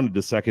if you wanted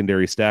the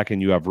secondary stack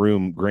and you have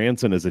room,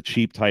 Granson is a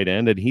cheap tight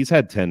end, and he's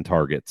had 10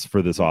 targets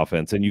for this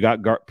offense. And you got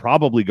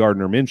probably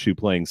Gardner Minshew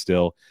playing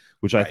still,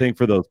 which I think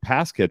for those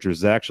pass catchers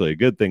is actually a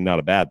good thing, not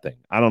a bad thing.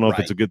 I don't know if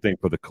it's a good thing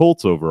for the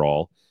Colts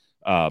overall,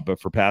 but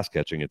for pass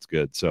catching, it's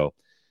good. So,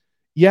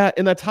 yeah,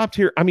 in that top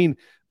tier, I mean,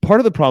 part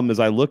of the problem is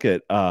I look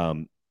at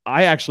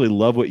I actually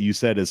love what you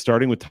said is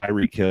starting with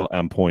Tyreek Hill.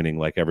 I'm pointing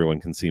like everyone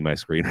can see my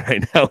screen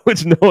right now,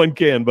 which no one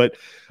can. But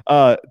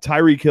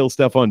Tyreek Hill,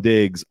 Stephon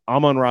Diggs,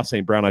 Amon-Ra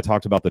St. Brown. I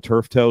talked about the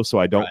turf toe, so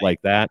I don't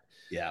like that.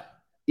 Yeah.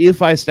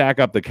 If I stack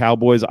up the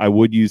Cowboys, I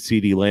would use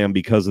CeeDee Lamb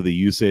because of the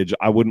usage.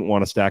 I wouldn't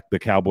want to stack the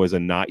Cowboys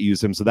and not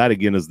use him. So that,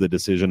 again, is the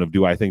decision of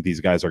do I think these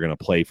guys are going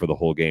to play for the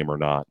whole game or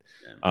not.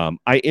 Yeah.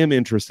 I am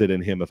interested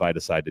in him if I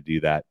decide to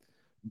do that.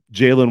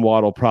 Jalen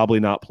Waddle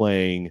probably not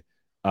playing.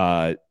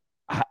 I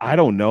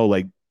don't know.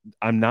 Like,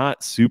 I'm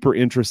not super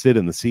interested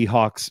in the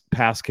Seahawks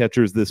pass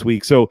catchers this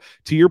week. So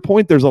to your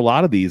point, there's a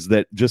lot of these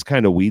that just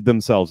kind of weed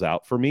themselves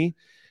out for me.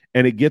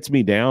 and it gets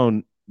me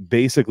down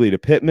basically to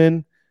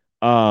Pittman,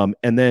 and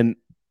then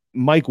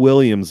Mike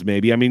Williams,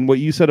 maybe. I mean, what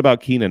you said about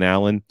Keenan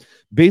Allen,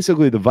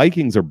 basically the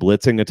Vikings are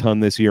blitzing a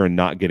ton this year and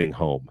not getting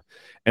home.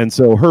 And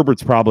so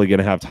Herbert's probably going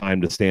to have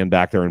time to stand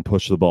back there and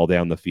push the ball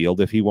down the field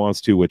if he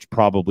wants to, which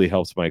probably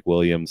helps Mike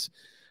Williams.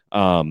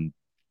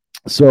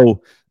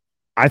 So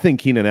I think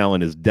Keenan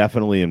Allen is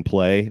definitely in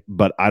play,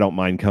 but I don't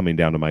mind coming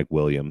down to Mike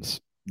Williams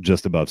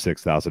just above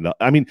 6,000.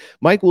 I mean,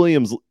 Mike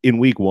Williams in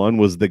week 1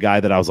 was the guy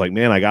that I was like,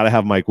 man, I got to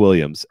have Mike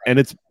Williams.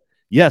 And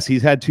yes,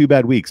 he's had 2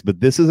 bad weeks, but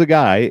this is a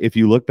guy, if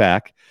you look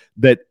back,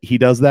 that he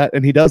does that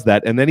and he does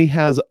that, and then he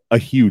has a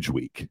huge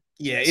week.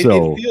 Yeah,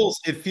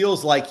 it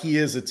feels like he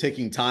is a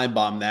ticking time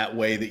bomb that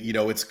way, that,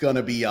 it's going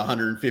to be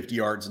 150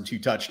 yards and 2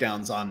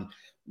 touchdowns on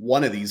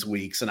one of these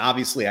weeks. And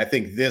obviously, I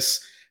think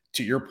this,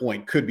 to your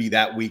point, could be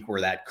that week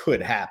where that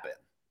could happen.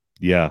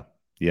 Yeah.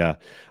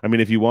 I mean,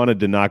 if you wanted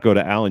to not go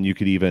to Allen, you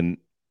could even,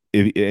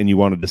 and you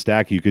wanted to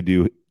stack, you could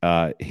do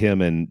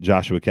him and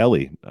Joshua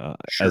Kelly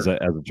Sure. as a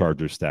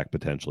Chargers stack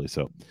potentially.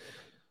 So,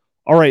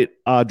 all right,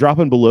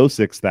 dropping below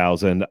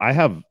 6,000, I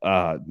have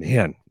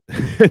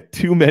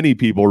too many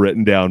people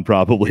written down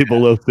probably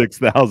below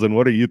 6,000.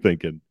 What are you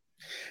thinking?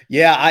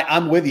 Yeah,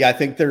 I'm with you. I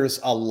think there's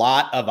a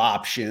lot of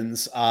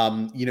options.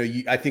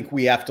 I think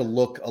we have to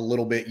look a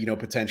little bit,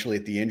 potentially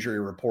at the injury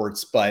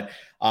reports, but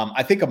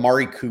I think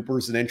Amari Cooper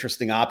is an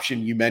interesting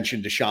option. You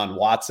mentioned Deshaun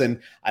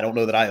Watson. I don't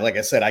know that like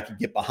I said, I could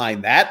get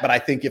behind that, but I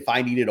think if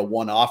I needed a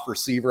one-off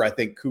receiver, I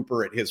think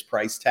Cooper at his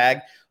price tag,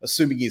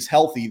 assuming he's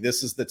healthy,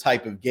 this is the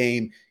type of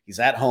game. He's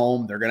at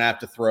home. They're going to have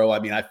to throw. I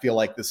mean, I feel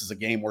like this is a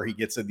game where he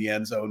gets in the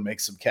end zone,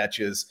 makes some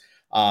catches.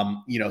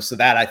 So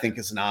that I think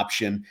is an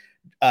option.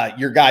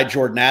 Your guy,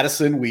 Jordan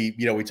Addison,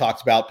 we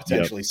talked about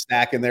potentially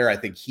stacking there. I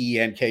think he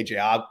and KJ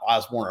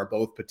Osborne are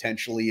both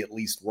potentially at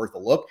least worth a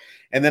look.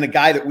 And then a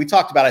guy that we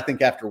talked about, I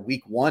think after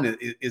week 1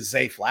 is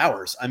Zay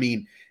Flowers. I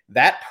mean,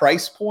 that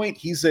price point,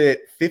 he's at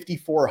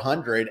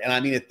 5,400. And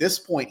I mean, at this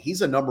point,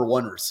 he's a number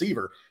 1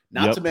 receiver.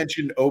 Not to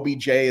mention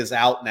OBJ is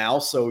out now.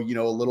 So, a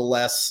little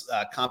less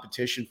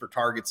competition for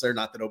targets there.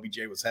 Not that OBJ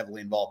was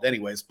heavily involved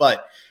anyways,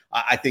 but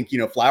I think,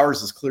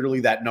 Flowers is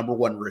clearly that number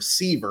 1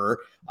 receiver,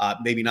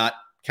 maybe not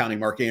counting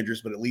Mark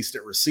Andrews, but at least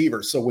at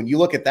receiver. So when you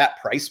look at that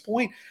price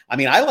point, I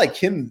mean, I like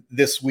him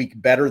this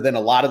week better than a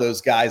lot of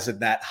those guys in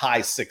that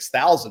high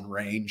 6,000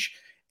 range.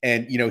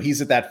 And,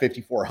 he's at that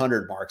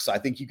 5,400 mark. So I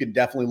think you can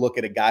definitely look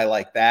at a guy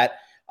like that.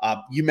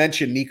 You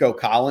mentioned Nico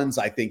Collins.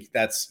 I think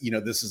that's,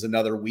 this is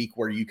another week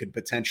where you could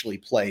potentially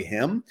play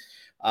him.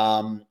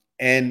 And,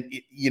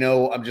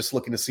 I'm just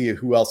looking to see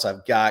who else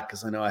I've got,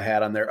 because I know I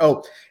had on there.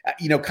 Oh,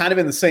 kind of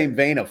in the same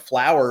vein of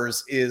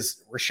Flowers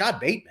is Rashad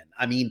Bateman.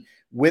 I mean,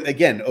 with,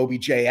 again,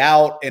 OBJ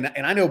out, and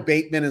I know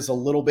Bateman is a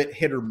little bit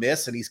hit or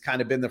miss, and he's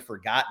kind of been the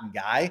forgotten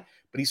guy,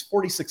 but he's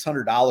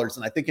 $4,600.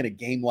 And I think in a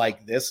game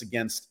like this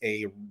against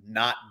a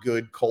not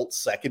good Colts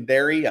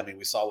secondary, I mean,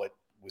 we saw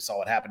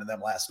what happened to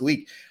them last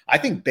week. I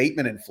think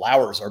Bateman and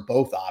Flowers are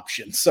both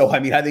options. So, I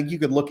mean, I think you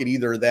could look at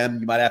either of them.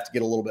 You might have to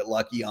get a little bit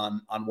lucky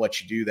on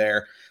what you do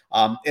there.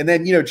 And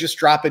then, just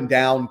dropping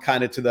down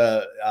kind of to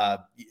the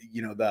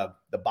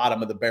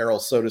bottom of the barrel,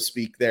 so to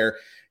speak there.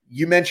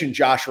 You mentioned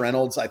Josh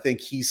Reynolds. I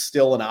think he's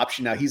still an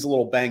option. Now he's a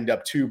little banged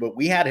up too, but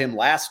we had him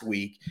last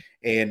week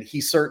and he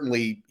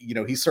certainly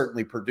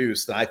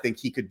produced. And I think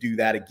he could do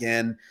that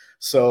again.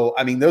 So,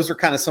 I mean, those are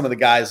kind of some of the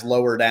guys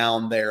lower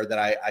down there that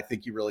I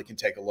think you really can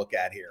take a look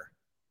at here.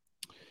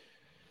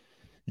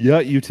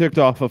 Yeah, you ticked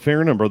off a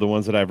fair number of the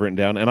ones that I've written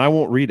down, and I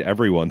won't read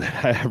everyone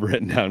that I have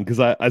written down because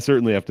I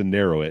certainly have to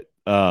narrow it.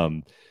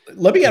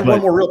 Let me add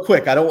one more real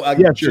quick.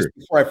 Sure. Just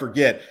before I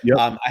forget,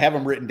 I have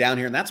them written down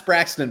here, and that's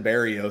Braxton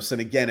Berrios.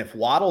 And again, if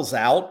Waddle's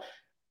out,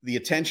 the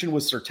attention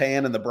was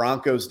Surtain and the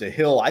Broncos to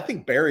Hill. I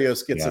think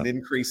Berrios gets an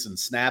increase in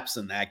snaps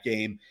in that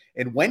game.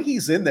 And when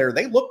he's in there,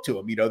 they look to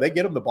him, they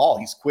get him the ball.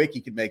 He's quick. He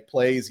can make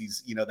plays.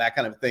 He's, that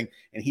kind of thing.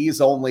 And he's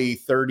only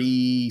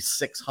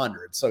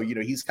 3,600. So,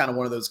 he's kind of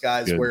one of those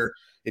guys where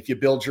if you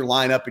build your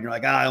lineup and you're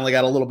like, I only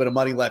got a little bit of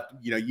money left,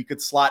 you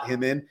could slot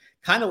him in,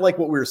 kind of like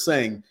what we were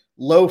saying.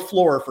 Low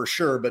floor for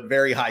sure, but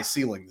very high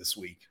ceiling this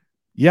week.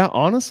 Yeah,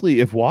 honestly,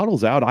 if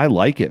Waddle's out, I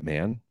like it,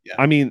 man. Yeah.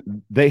 I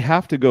mean, they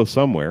have to go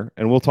somewhere,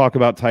 and we'll talk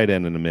about tight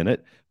end in a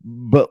minute.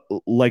 But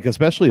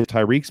especially if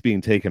Tyreek's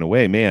being taken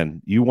away,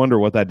 man, you wonder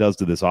what that does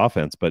to this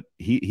offense. But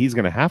he's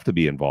going to have to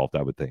be involved,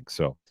 I would think.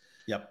 So,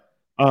 yep.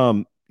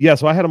 So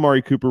I had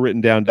Amari Cooper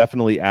written down.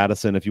 Definitely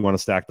Addison if you want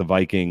to stack the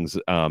Vikings.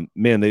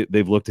 Man,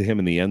 they've looked to him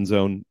in the end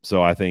zone,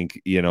 so I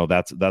think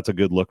that's a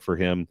good look for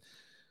him.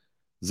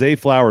 Zay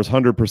Flowers,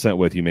 100%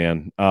 with you,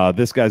 man.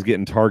 This guy's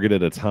getting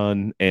targeted a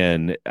ton,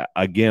 and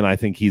again, I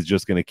think he's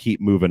just going to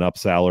keep moving up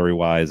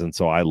salary-wise, and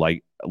so I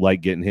like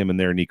getting him in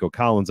there. Nico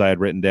Collins, I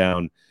had written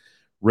down.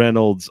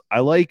 Reynolds,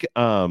 I like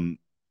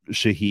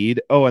Shaheed.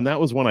 Oh, and that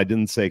was one I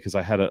didn't say because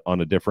I had it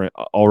on a different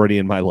already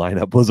in my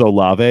lineup was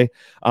Olave.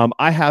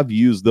 I have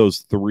used those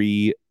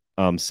 3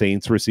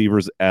 Saints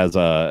receivers as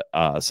a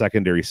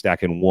secondary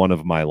stack in one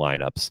of my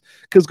lineups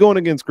because going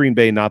against Green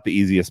Bay, not the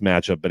easiest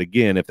matchup. But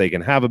again, if they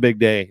can have a big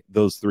day,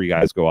 those 3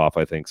 guys go off,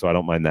 I think. So I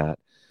don't mind that.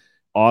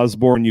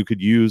 Osborne you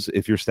could use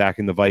if you're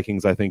stacking the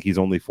Vikings. I think he's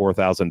only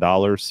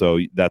 $4,000, so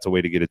that's a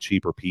way to get a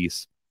cheaper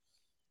piece.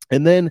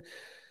 And then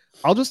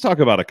I'll just talk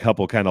about a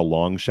couple kind of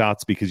long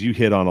shots because you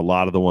hit on a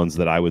lot of the ones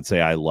that I would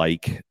say I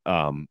like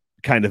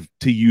kind of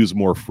to use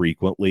more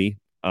frequently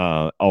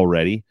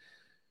already.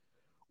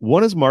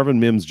 One is Marvin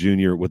Mims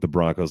Jr. with the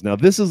Broncos. Now,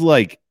 this is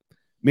like,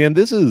 man,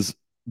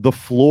 the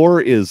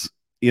floor is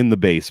in the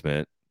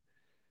basement,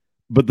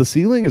 but the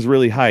ceiling is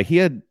really high. He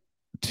had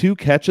 2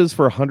 catches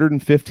for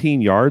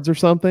 115 yards or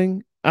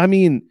something. I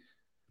mean,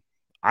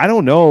 I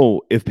don't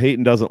know if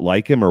Peyton doesn't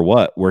like him or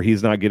what, where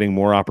he's not getting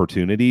more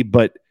opportunity,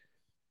 but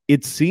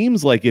it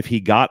seems like if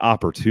he got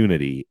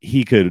opportunity,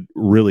 he could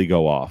really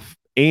go off.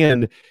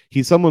 And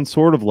he's someone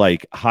sort of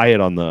like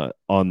Hyatt on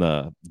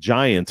the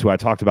Giants, who I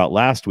talked about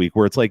last week,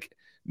 where it's like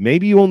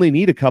maybe you only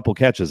need a couple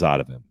catches out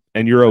of him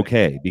and you're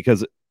okay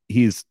because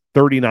he's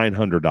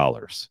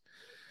 $3,900.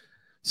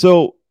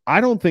 So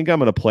I don't think I'm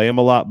going to play him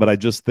a lot, but I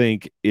just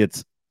think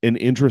it's an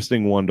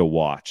interesting one to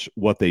watch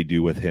what they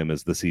do with him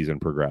as the season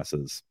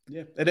progresses.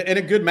 Yeah, and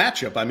a good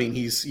matchup. I mean,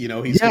 he's gonna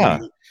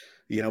be,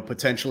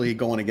 potentially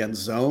going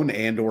against zone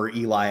and or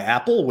Eli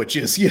Apple, which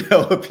is,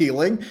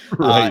 appealing.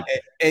 Right.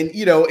 And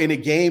in a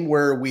game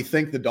where we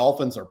think the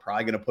Dolphins are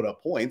probably going to put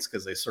up points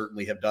because they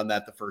certainly have done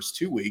that the first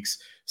 2 weeks.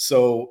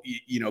 So,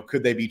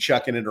 could they be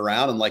chucking it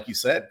around? And like you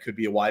said, could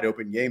be a wide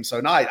open game.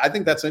 So no, I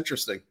think that's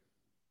interesting.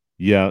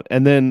 Yeah.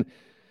 And then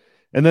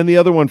the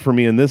other one for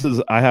me, and this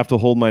is, I have to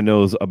hold my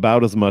nose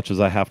about as much as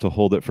I have to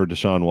hold it for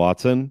Deshaun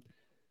Watson.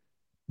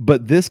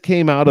 But this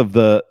came out of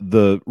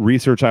the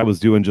research I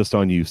was doing just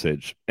on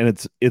usage,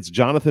 and it's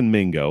Jonathan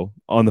Mingo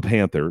on the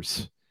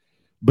Panthers.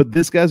 But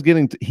this guy's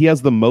he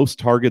has the most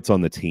targets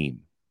on the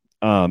team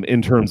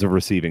in terms of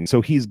receiving. So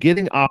he's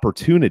getting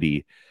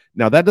opportunity.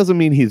 Now, that doesn't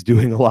mean he's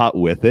doing a lot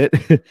with it,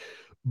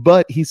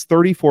 but he's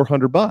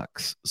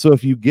 $3,400. So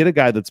if you get a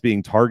guy that's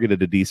being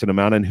targeted a decent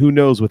amount, and who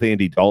knows with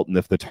Andy Dalton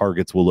if the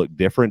targets will look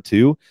different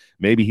too.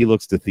 Maybe he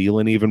looks to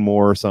Thielen even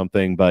more or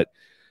something, but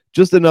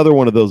just another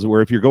one of those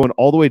where if you're going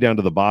all the way down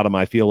to the bottom,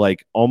 I feel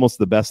like almost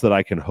the best that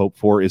I can hope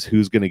for is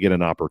who's going to get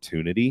an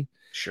opportunity.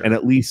 Sure. And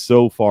at least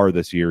so far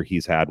this year,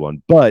 he's had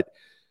one. But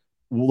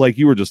like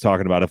you were just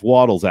talking about, if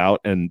Waddle's out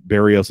and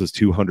Berrios is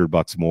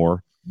 $200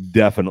 more,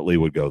 definitely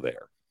would go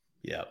there.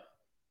 Yeah.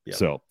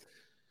 So,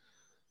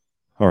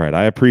 all right.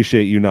 I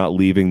appreciate you not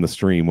leaving the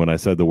stream when I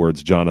said the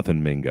words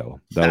Jonathan Mingo.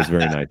 That was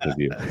very nice of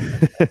you.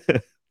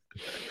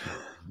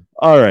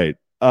 All right.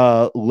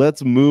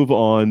 Let's move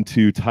on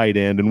to tight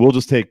end, and we'll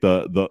just take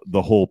the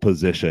whole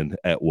position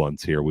at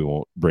once here. We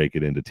won't break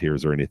it into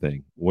tiers or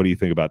anything. What do you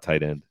think about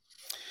tight end?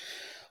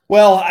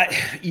 Well,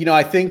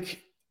 I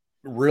think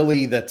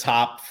really the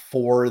top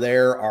 4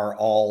 there are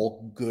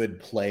all good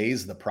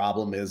plays. The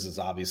problem is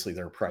obviously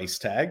their price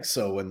tag.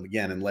 So, and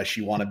again, unless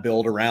you want to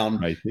build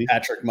around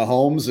Patrick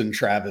Mahomes and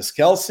Travis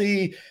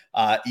Kelce,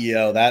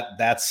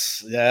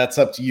 that's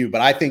up to you.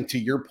 But I think to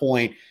your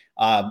point,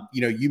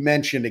 you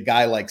mentioned a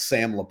guy like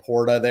Sam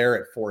Laporta there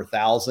at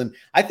 4,000.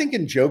 I think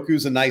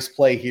Njoku's a nice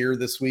play here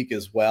this week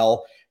as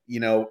well.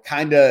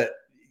 Kind of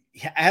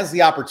has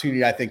the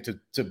opportunity, I think, to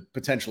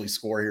potentially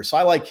score here. So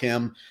I like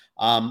him.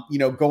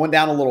 Going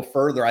down a little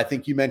further, I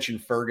think you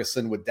mentioned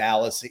Ferguson with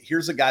Dallas.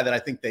 Here's a guy that I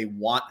think they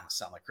want. I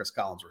sound like Chris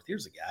Collinsworth.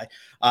 Here's a guy.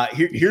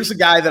 Here's a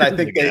guy that I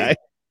think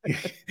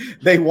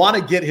they want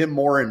to get him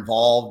more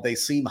involved. They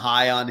seem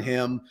high on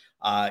him.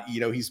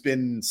 He's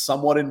been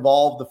somewhat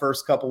involved the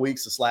first couple of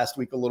weeks, this last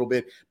week a little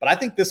bit, but I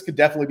think this could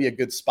definitely be a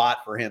good spot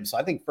for him. So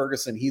I think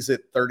Ferguson, he's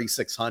at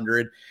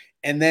 3,600.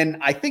 And then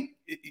I think,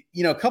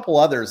 a couple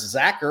others,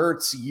 Zach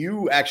Ertz,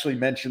 you actually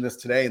mentioned this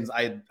today, and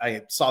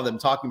I saw them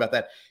talking about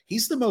that.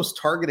 He's the most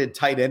targeted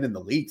tight end in the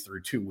league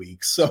through 2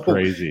 weeks. So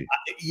crazy.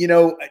 You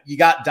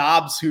got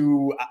Dobbs,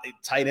 who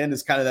tight end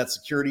is kind of that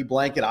security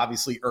blanket.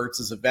 Obviously, Ertz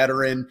is a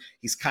veteran.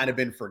 He's kind of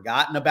been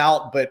forgotten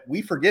about, but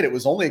we forget it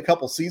was only a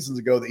couple seasons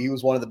ago that he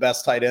was one of the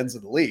best tight ends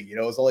in the league. It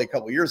was only a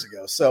couple years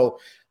ago. So,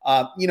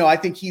 I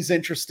think he's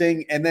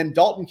interesting. And then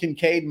Dalton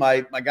Kincaid,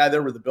 my guy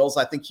there with the Bills,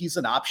 I think he's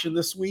an option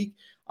this week.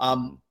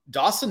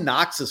 Dawson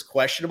Knox is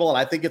questionable, and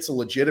I think it's a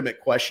legitimate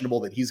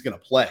questionable that he's going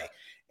to play.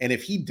 And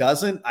if he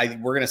doesn't,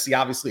 we're going to see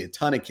obviously a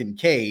ton of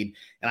Kincaid.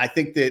 And I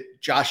think that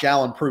Josh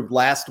Allen proved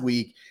last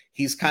week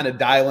he's kind of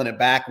dialing it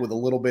back with a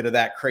little bit of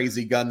that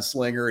crazy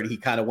gunslinger, and he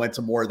kind of went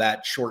to more of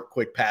that short,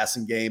 quick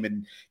passing game.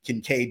 And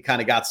Kincaid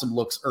kind of got some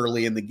looks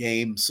early in the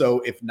game. So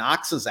if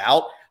Knox is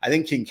out, I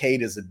think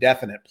Kincaid is a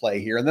definite play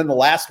here. And then the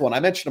last one, I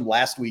mentioned him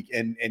last week,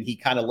 and he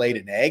kind of laid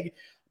an egg,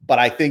 but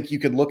I think you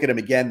could look at him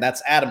again.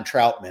 That's Adam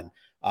Troutman.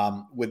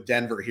 With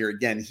Denver here.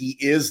 Again, he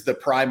is the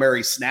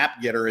primary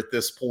snap getter at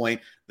this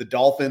point. The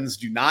Dolphins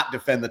do not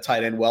defend the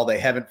tight end well. They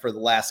haven't for the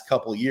last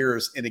couple of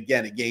years. And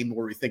again, a game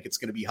where we think it's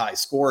going to be high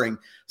scoring.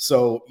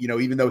 So,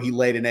 even though he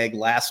laid an egg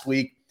last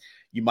week,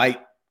 you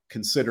might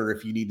consider,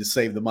 if you need to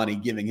save the money,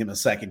 giving him a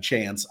second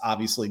chance,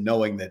 obviously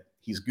knowing that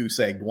he's goose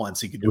egged once,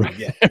 he could do it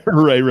again.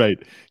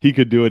 Right. He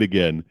could do it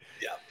again.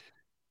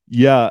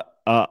 Yeah.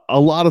 A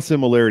lot of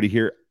similarity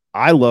here.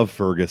 I love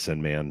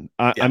Ferguson, man.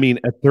 I mean,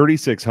 at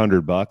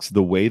 $3,600,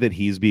 the way that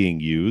he's being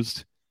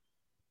used,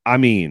 I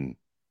mean,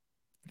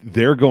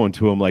 they're going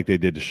to him like they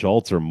did to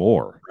Schultz or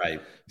more.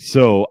 Right.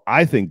 So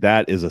I think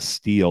that is a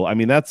steal. I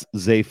mean, that's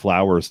Zay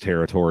Flowers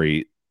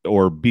territory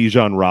or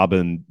Bijan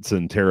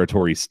Robinson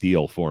territory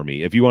steal for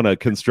me. If you want to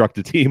construct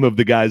a team of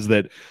the guys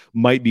that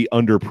might be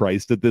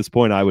underpriced at this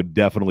point, I would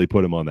definitely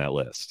put him on that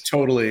list.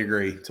 Totally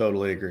agree.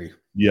 Totally agree.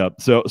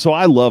 Yep. So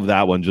I love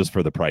that one just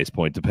for the price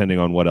point, depending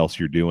on what else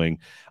you're doing.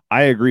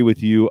 I agree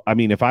with you. I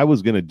mean, if I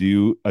was going to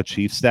do a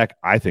Chiefs stack,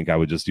 I think I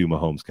would just do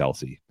Mahomes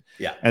Kelsey.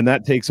 Yeah. And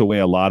that takes away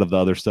a lot of the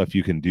other stuff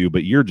you can do,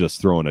 but you're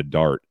just throwing a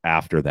dart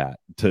after that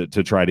to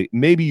try to,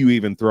 maybe you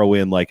even throw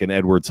in like an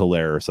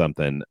Edwards-Helaire or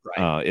something,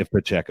 right. If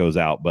Pacheco's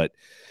out. But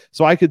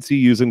so I could see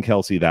using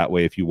Kelsey that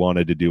way if you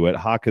wanted to do it.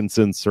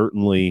 Hawkinson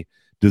certainly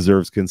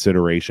deserves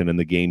consideration in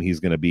the game he's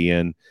going to be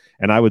in.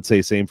 And I would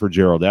say same for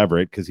Gerald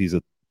Everett because he's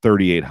a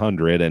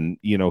 3,800 and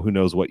who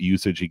knows what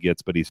usage he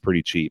gets, but he's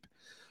pretty cheap.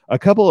 A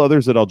couple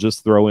others that I'll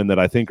just throw in that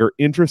I think are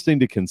interesting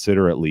to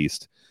consider at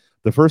least.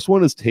 The first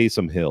one is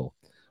Taysom Hill.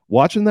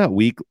 Watching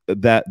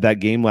that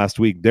game last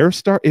week,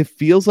 it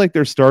feels like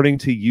they're starting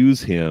to use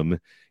him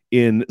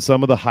in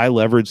some of the high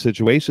leverage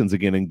situations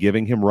again and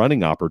giving him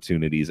running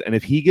opportunities. And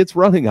if he gets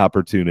running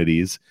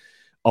opportunities,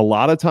 a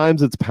lot of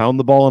times it's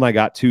pound the ball and I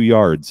got 2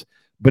 yards.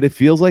 But it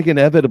feels like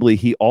inevitably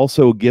he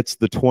also gets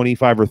the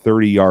 25 or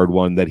 30-yard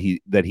one that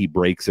he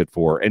breaks it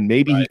for. And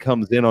maybe he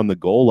comes in on the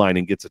goal line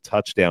and gets a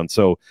touchdown.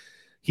 So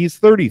he's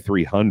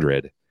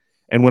 3,300.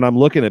 And when I'm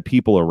looking at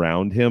people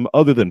around him,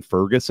 other than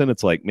Ferguson,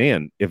 it's like,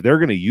 man, if they're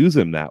going to use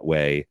him that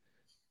way,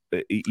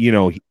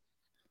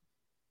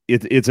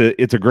 it's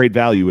a great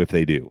value if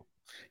they do.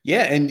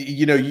 Yeah, and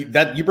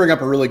you bring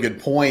up a really good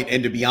point.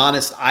 And to be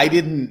honest, I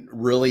didn't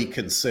really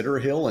consider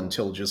Hill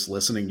until just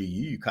listening to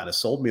you. You kind of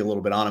sold me a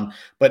little bit on him.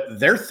 But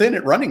they're thin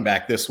at running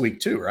back this week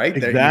too, right?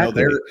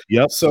 Exactly.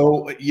 Yep.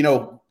 So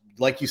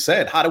like you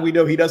said, how do we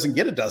know he doesn't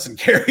get a dozen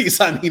carries?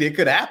 I mean, it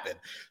could happen.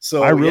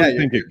 So I really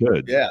think it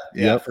could.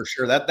 Yeah, for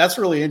sure. That's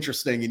really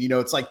interesting. And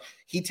it's like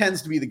he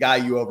tends to be the guy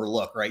you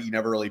overlook, right? You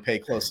never really pay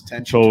close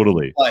attention.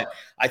 Totally. To him. But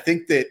I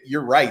think that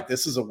you're right.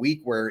 This is a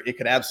week where it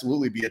could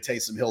absolutely be a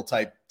Taysom Hill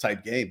type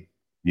game.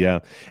 Yeah.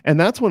 And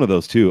that's one of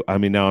those too. I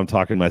mean, now I'm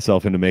talking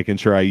myself into making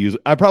sure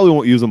I probably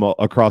won't use them all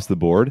across the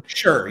board.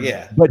 Sure.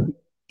 Yeah. But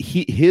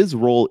his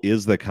role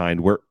is the kind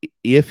where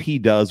if he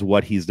does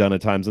what he's done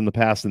at times in the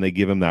past and they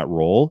give him that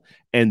role,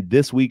 and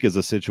this week is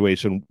a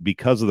situation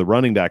because of the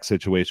running back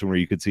situation where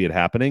you could see it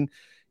happening,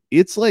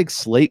 it's like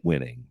slate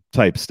winning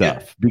type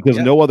stuff because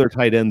no other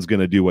tight end's going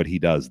to do what he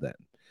does then.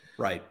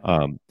 Right.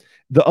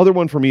 The other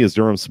one for me is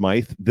Durham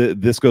Smythe.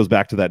 This goes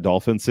back to that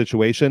Dolphins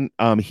situation.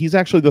 He's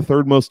actually the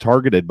third most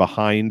targeted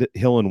behind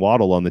Hill and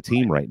Waddle on the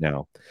team right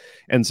now.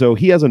 And so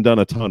he hasn't done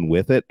a ton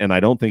with it. And I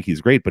don't think he's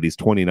great, but he's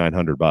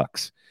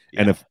 $2,900.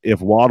 Yeah. And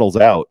if Waddle's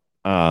out,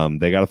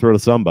 they got to throw to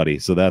somebody.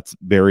 So that's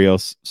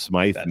Berrios,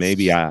 Smythe,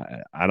 maybe.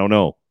 I don't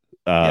know.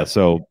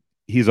 So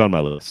he's on my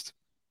list.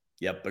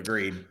 Yep,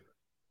 agreed.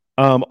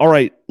 All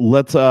right,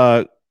 let's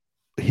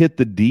hit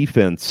the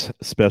defense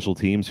special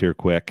teams here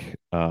quick.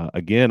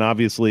 Again,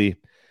 obviously,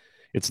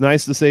 it's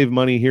nice to save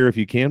money here if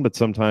you can, but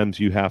sometimes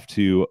you have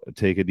to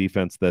take a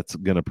defense that's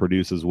going to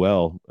produce as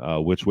well.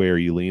 Which way are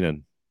you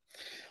leaning?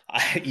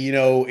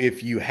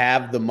 If you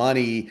have the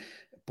money,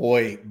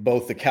 boy,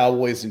 both the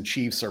Cowboys and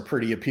Chiefs are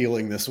pretty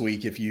appealing this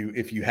week if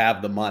you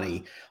have the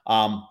money.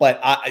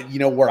 But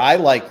where I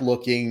like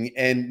looking,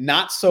 and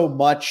not so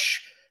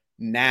much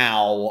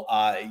now,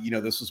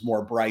 this was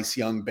more Bryce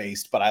Young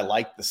based, but I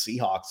like the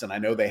Seahawks, and I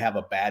know they have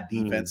a bad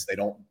defense. They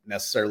don't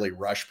necessarily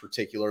rush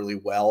particularly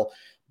well,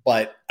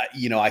 but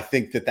I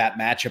think that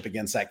matchup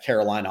against that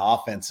Carolina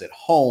offense at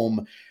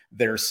home,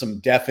 there's some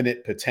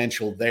definite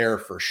potential there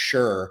for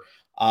sure.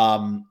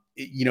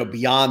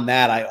 Beyond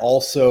that,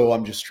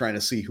 I'm just trying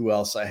to see who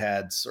else I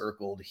had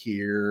circled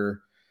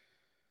here.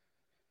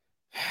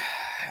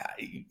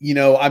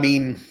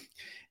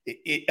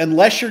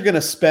 Unless you're going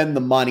to spend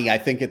the money, I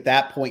think at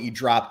that point you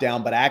drop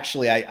down. But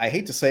actually, I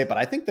hate to say it, but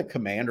I think the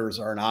Commanders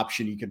are an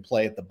option you can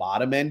play at the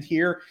bottom end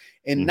here.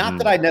 And not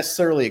that I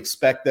necessarily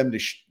expect them to,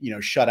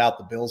 shut out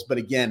the Bills. But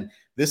again,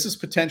 this is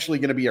potentially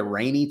going to be a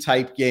rainy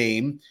type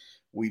game.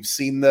 We've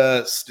seen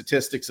the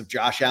statistics of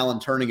Josh Allen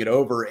turning it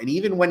over. And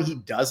even when he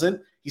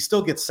doesn't, he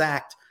still gets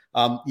sacked.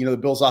 The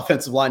Bills'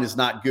 offensive line is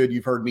not good.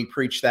 You've heard me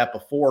preach that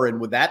before.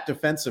 And with that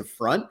defensive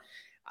front,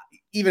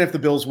 even if the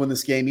Bills win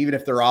this game, even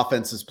if their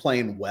offense is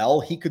playing well,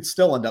 he could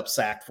still end up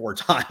sacked 4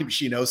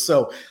 times,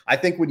 So I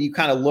think when you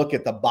kind of look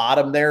at the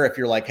bottom there, if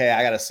you're like, hey,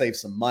 I got to save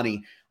some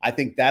money, I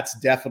think that's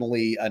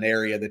definitely an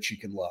area that you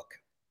can look.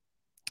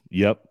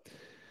 Yep.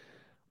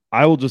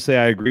 I will just say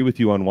I agree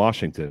with you on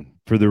Washington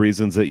for the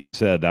reasons that you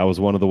said. That was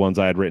one of the ones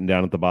I had written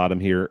down at the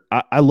bottom here.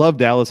 I love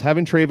Dallas.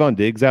 Having Trayvon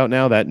Diggs out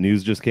now, that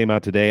news just came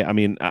out today. I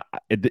mean,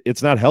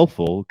 it's not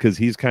helpful because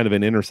he's kind of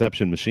an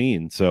interception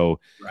machine.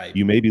 So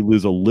you maybe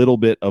lose a little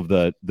bit of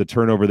the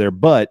turnover there.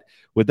 But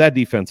with that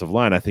defensive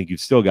line, I think you've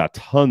still got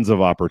tons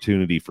of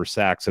opportunity for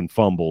sacks and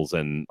fumbles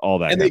and all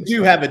that. And they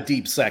do have a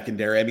deep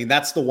secondary. I mean,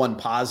 that's the one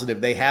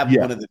positive. They have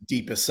one of the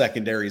deepest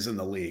secondaries in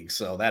the league.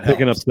 So that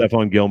picking helps. up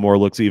Stephon Gilmore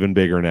looks even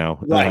bigger now.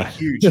 Right.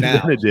 Huge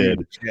now. Than it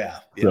did. Yeah.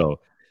 So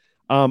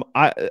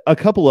a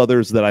couple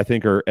others that I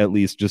think are at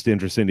least just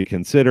interesting to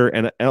consider.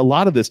 And a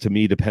lot of this to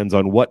me depends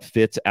on what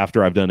fits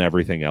after I've done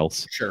everything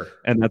else. Sure.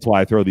 And that's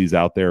why I throw these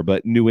out there.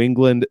 But New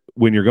England,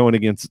 when you're going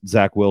against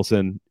Zach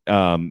Wilson,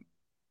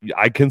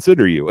 I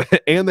consider you.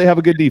 And they have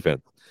a good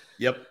defense.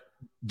 Yep.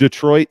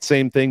 Detroit,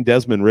 same thing.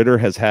 Desmond Ridder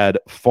has had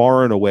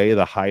far and away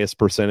the highest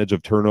percentage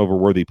of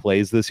turnover-worthy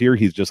plays this year.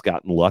 He's just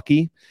gotten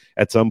lucky.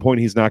 At some point,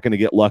 he's not going to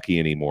get lucky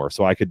anymore.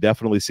 So I could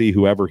definitely see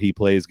whoever he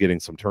plays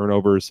getting some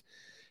turnovers.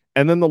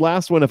 And then the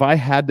last one, if I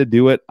had to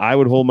do it, I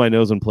would hold my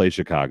nose and play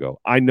Chicago.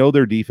 I know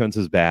their defense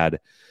is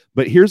bad,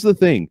 but here's the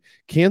thing.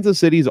 Kansas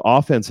City's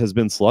offense has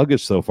been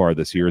sluggish so far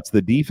this year. It's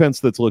the defense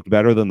that's looked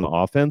better than the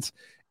offense.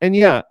 And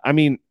yeah, I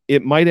mean,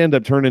 it might end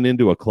up turning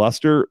into a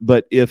cluster,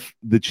 but if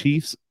the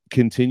Chiefs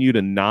continue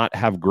to not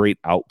have great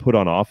output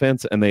on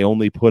offense and they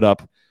only put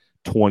up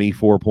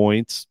 24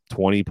 points,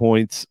 20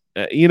 points,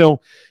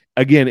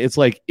 again, it's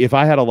like if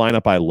I had a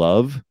lineup I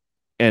love,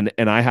 and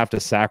I have to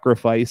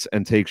sacrifice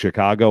and take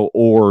Chicago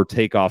or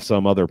take off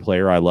some other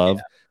player I love,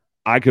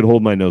 I could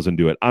hold my nose and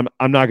do it. I'm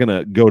not going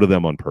to go to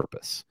them on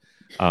purpose.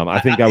 I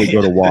think I would go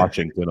to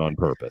Washington on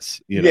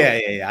purpose.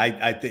 Yeah.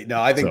 I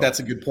think that's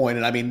a good point.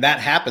 And I mean,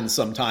 that happens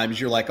sometimes.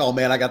 You're like, oh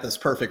man, I got this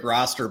perfect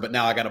roster, but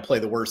now I got to play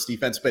the worst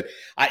defense. But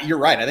you're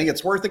right. I think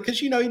it's worth it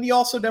because, and you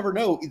also never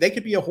know. They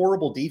could be a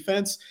horrible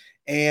defense.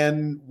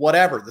 And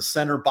whatever, the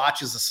center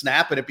botches a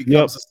snap and it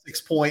becomes a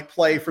 6-point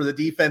play for the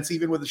defense,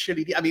 even with a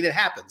shitty. I mean, it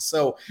happens.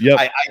 So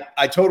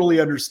I totally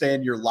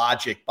understand your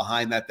logic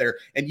behind that there.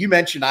 And you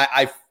mentioned,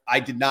 I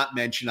did not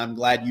mention, I'm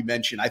glad you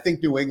mentioned, I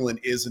think New England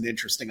is an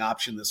interesting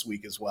option this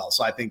week as well.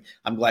 So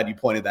I'm glad you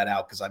pointed that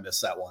out because I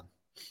missed that one.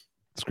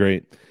 It's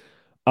great.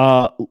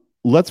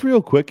 Let's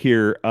real quick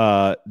here,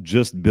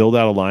 just build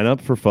out a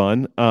lineup for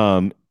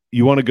fun.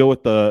 You want to go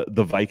with the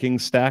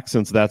Vikings stack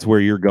since that's where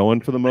you're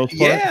going for the most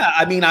part? Yeah,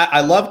 I mean,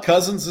 I love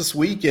Cousins this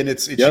week, and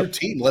it's your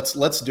team.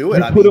 Let's do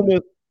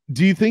it.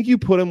 Do you think you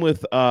put him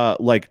with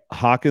like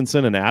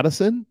Hawkinson and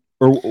Addison,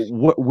 or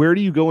where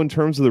do you go in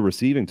terms of the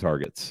receiving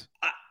targets?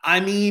 I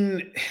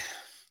mean,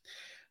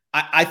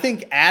 I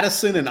think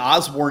Addison and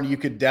Osborne you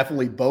could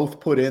definitely both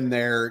put in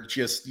there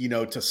just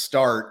to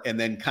start, and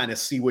then kind of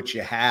see what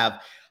you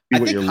have. I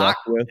think you're left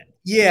with.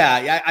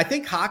 Yeah, I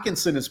think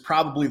Hawkinson is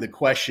probably the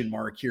question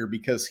mark here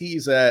because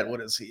he's at, what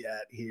is he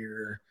at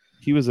here?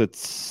 He was at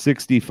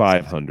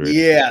 6,500.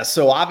 Yeah,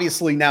 so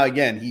obviously now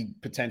again he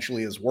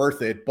potentially is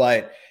worth it,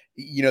 but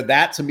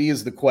that to me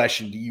is the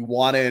question. Do you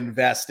want to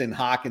invest in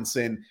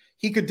Hawkinson?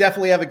 He could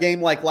definitely have a game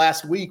like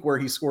last week where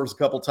he scores a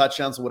couple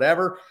touchdowns,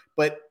 whatever,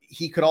 but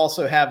he could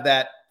also have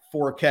that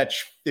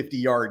 4-catch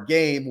 50-yard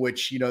game,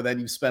 which then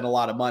you spend a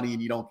lot of money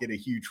and you don't get a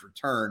huge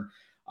return.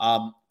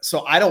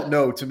 So I don't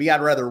know. To me,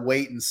 I'd rather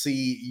wait and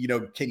see,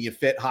 can you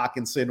fit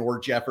Hawkinson or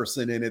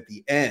Jefferson in at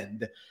the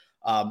end,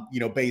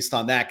 based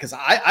on that. Cause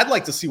I'd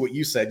like to see what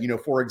you said,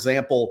 for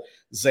example,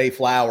 Zay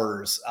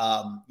Flowers,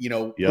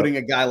 putting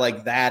a guy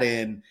like that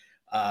in,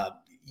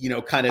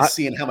 kind of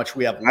seeing how much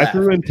we have left.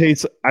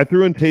 I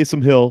threw in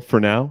Taysom Hill for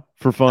now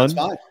for fun.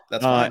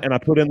 That's fine. And I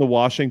put in the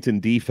Washington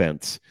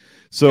defense.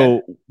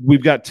 So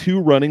we've got 2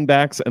 running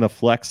backs and a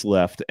flex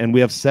left, and we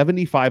have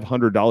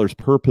 $7,500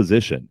 per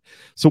position.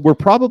 So we're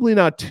probably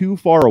not too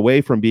far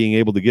away from being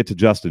able to get to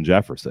Justin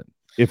Jefferson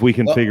if we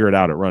can figure it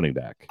out at running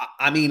back.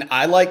 I mean,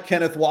 I like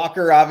Kenneth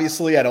Walker,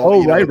 obviously. I don't.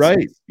 Oh,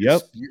 right.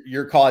 Yep.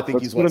 Your call. I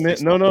think he's put him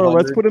in. No.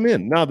 Let's put him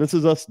in. No, this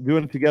is us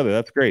doing it together.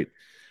 That's great.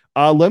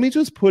 Let me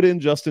just put in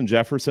Justin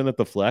Jefferson at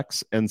the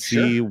flex and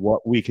see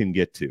what we can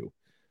get to.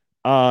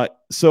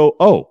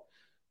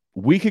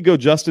 We could go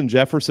Justin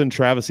Jefferson,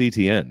 Travis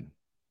Etienne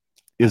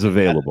is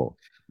available.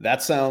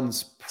 That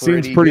seems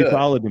seems pretty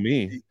solid to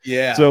me.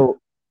 Yeah.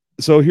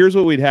 So here's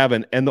what we'd have.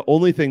 And the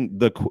only thing,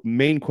 the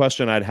main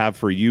question I'd have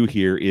for you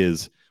here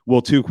is,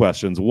 well, 2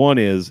 questions. One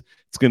is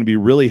it's going to be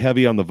really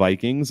heavy on the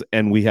Vikings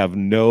and we have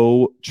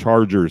no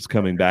Chargers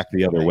coming back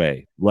the other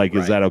way.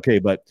 Is that okay?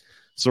 But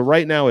so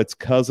right now it's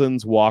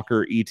Cousins,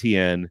 Walker,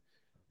 Etienne,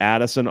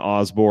 Addison,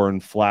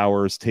 Osborne,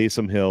 Flowers,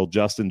 Taysom Hill,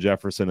 Justin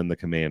Jefferson, and the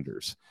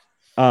Commanders.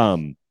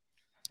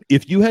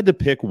 If you had to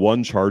pick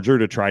one Charger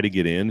to try to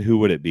get in, who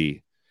would it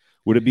be?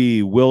 Would it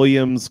be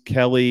Williams,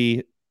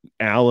 Kelly,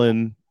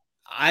 Allen?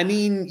 I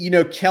mean,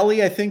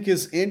 Kelly, I think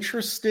is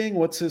interesting.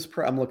 What's his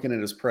price? I'm looking at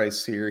his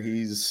price here.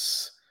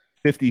 He's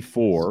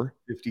 54.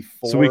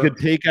 So we could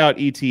take out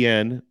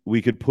ETN.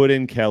 We could put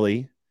in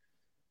Kelly.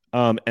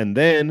 And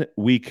then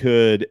we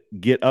could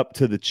get up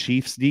to the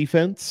Chiefs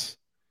defense.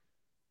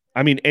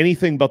 I mean,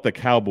 anything but the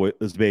Cowboys,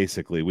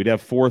 basically. We'd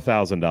have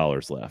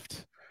 $4,000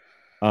 left.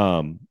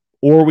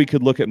 Or we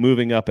could look at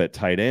moving up at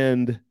tight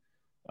end.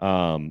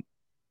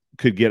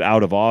 could get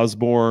out of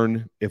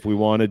Osborne if we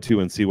wanted to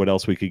and see what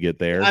else we could get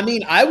there. I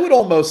mean, I would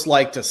almost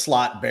like to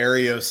slot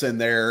Barrios in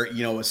there,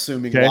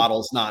 assuming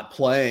Waddle's not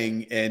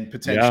playing, and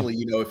potentially,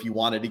 if you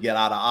wanted to get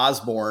out of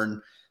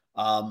Osborne,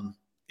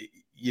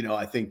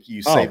 I think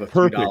you save a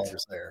few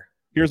dollars there.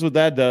 Here's what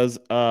that does.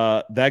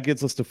 That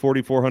gets us to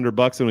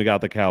 $4,400 and we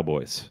got the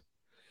Cowboys.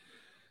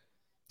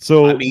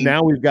 So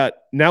now we've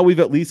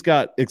at least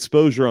got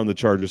exposure on the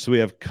Chargers. So we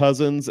have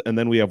Cousins, and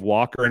then we have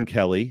Walker and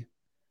Kelly,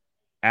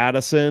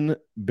 Addison,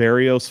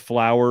 Barrios,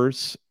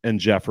 Flowers, and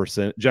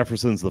Jefferson.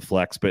 Jefferson's the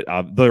flex, but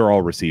they're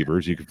all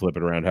receivers. You can flip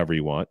it around however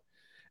you want.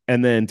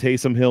 And then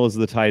Taysom Hill is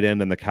the tight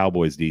end and the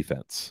Cowboys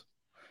defense.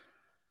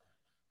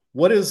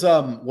 What is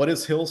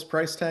Hill's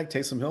price tag?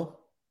 Taysom Hill?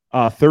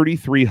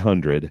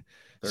 3,300.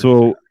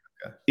 So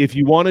if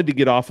you wanted to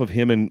get off of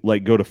him and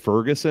go to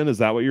Ferguson, is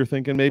that what you're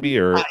thinking maybe?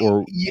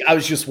 I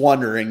was just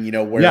wondering,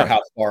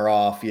 how far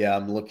off. Yeah,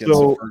 I'm looking.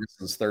 So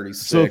Ferguson's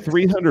 36. So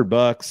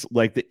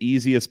 $300, the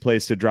easiest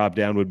place to drop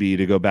down would be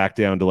to go back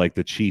down to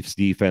the Chiefs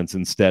defense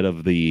instead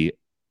of the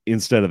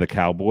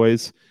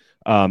Cowboys.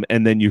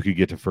 And then you could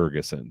get to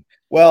Ferguson.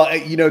 Well,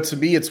 to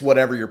me, it's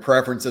whatever your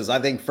preference is. I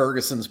think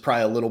Ferguson's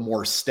probably a little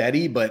more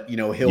steady, but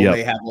Hill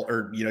may have,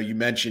 or you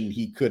mentioned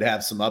he could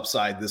have some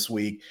upside this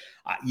week.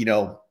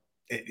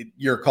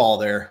 Your call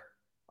there.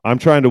 I'm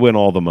trying to win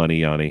all the money,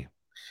 Yanni.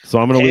 So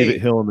I'm going to leave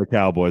it Hill and the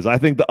Cowboys. I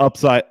think the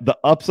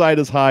upside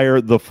is higher.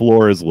 The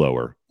floor is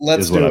lower.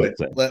 Let's do it.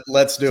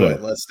 Let's do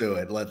it. Let's do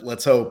it.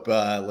 Let's hope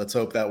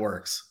that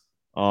works.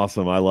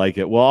 Awesome. I like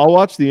it. Well, I'll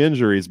watch the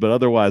injuries, but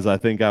otherwise I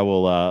think I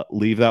will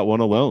leave that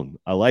one alone.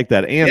 I like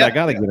that. And I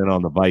got to get in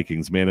on the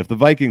Vikings, man. If the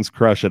Vikings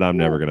crush it, I'm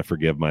never going to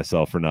forgive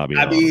myself for not being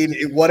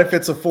honest. What if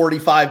it's a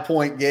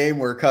 45-point game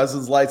where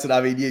Cousins lights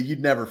it?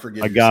 You'd never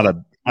forgive yourself.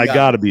 I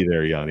gotta be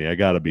there, Yanni. I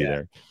gotta be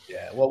there.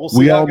 Yeah. Well, we'll see.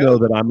 We all know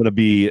that I'm going to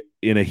be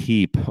in a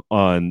heap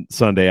on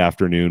Sunday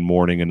afternoon,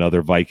 morning,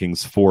 another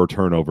Vikings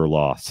 4-turnover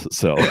loss.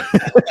 So,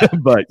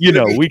 but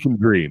we can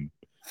dream.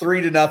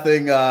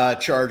 3-0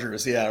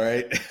 Chargers. Yeah,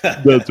 right.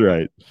 That's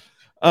right.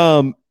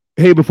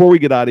 Hey, before we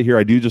get out of here,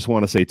 I do just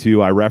want to say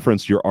too, I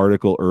referenced your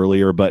article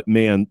earlier, but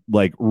man,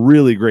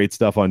 really great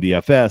stuff on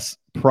DFS,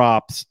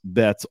 props,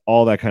 bets,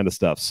 all that kind of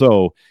stuff.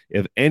 So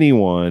if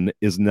anyone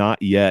is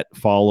not yet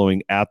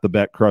following at the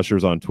Bet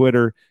Crushers on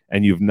Twitter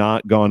and you've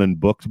not gone and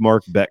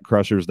bookmarked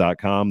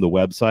betcrushers.com, the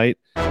website,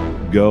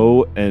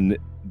 go and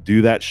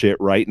do that shit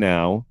right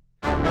now.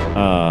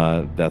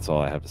 That's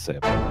all I have to say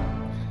about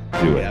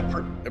that. Do it.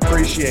 Yeah,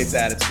 appreciate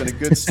that. It's been a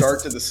good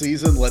start to the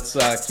season. Let's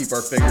keep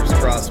our fingers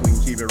crossed we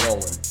can keep it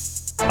rolling.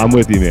 I'm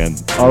with you, man.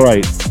 All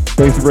right.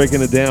 Thanks for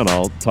breaking it down.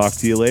 I'll talk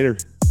to you later.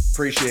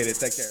 Appreciate it.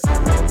 Take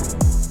care.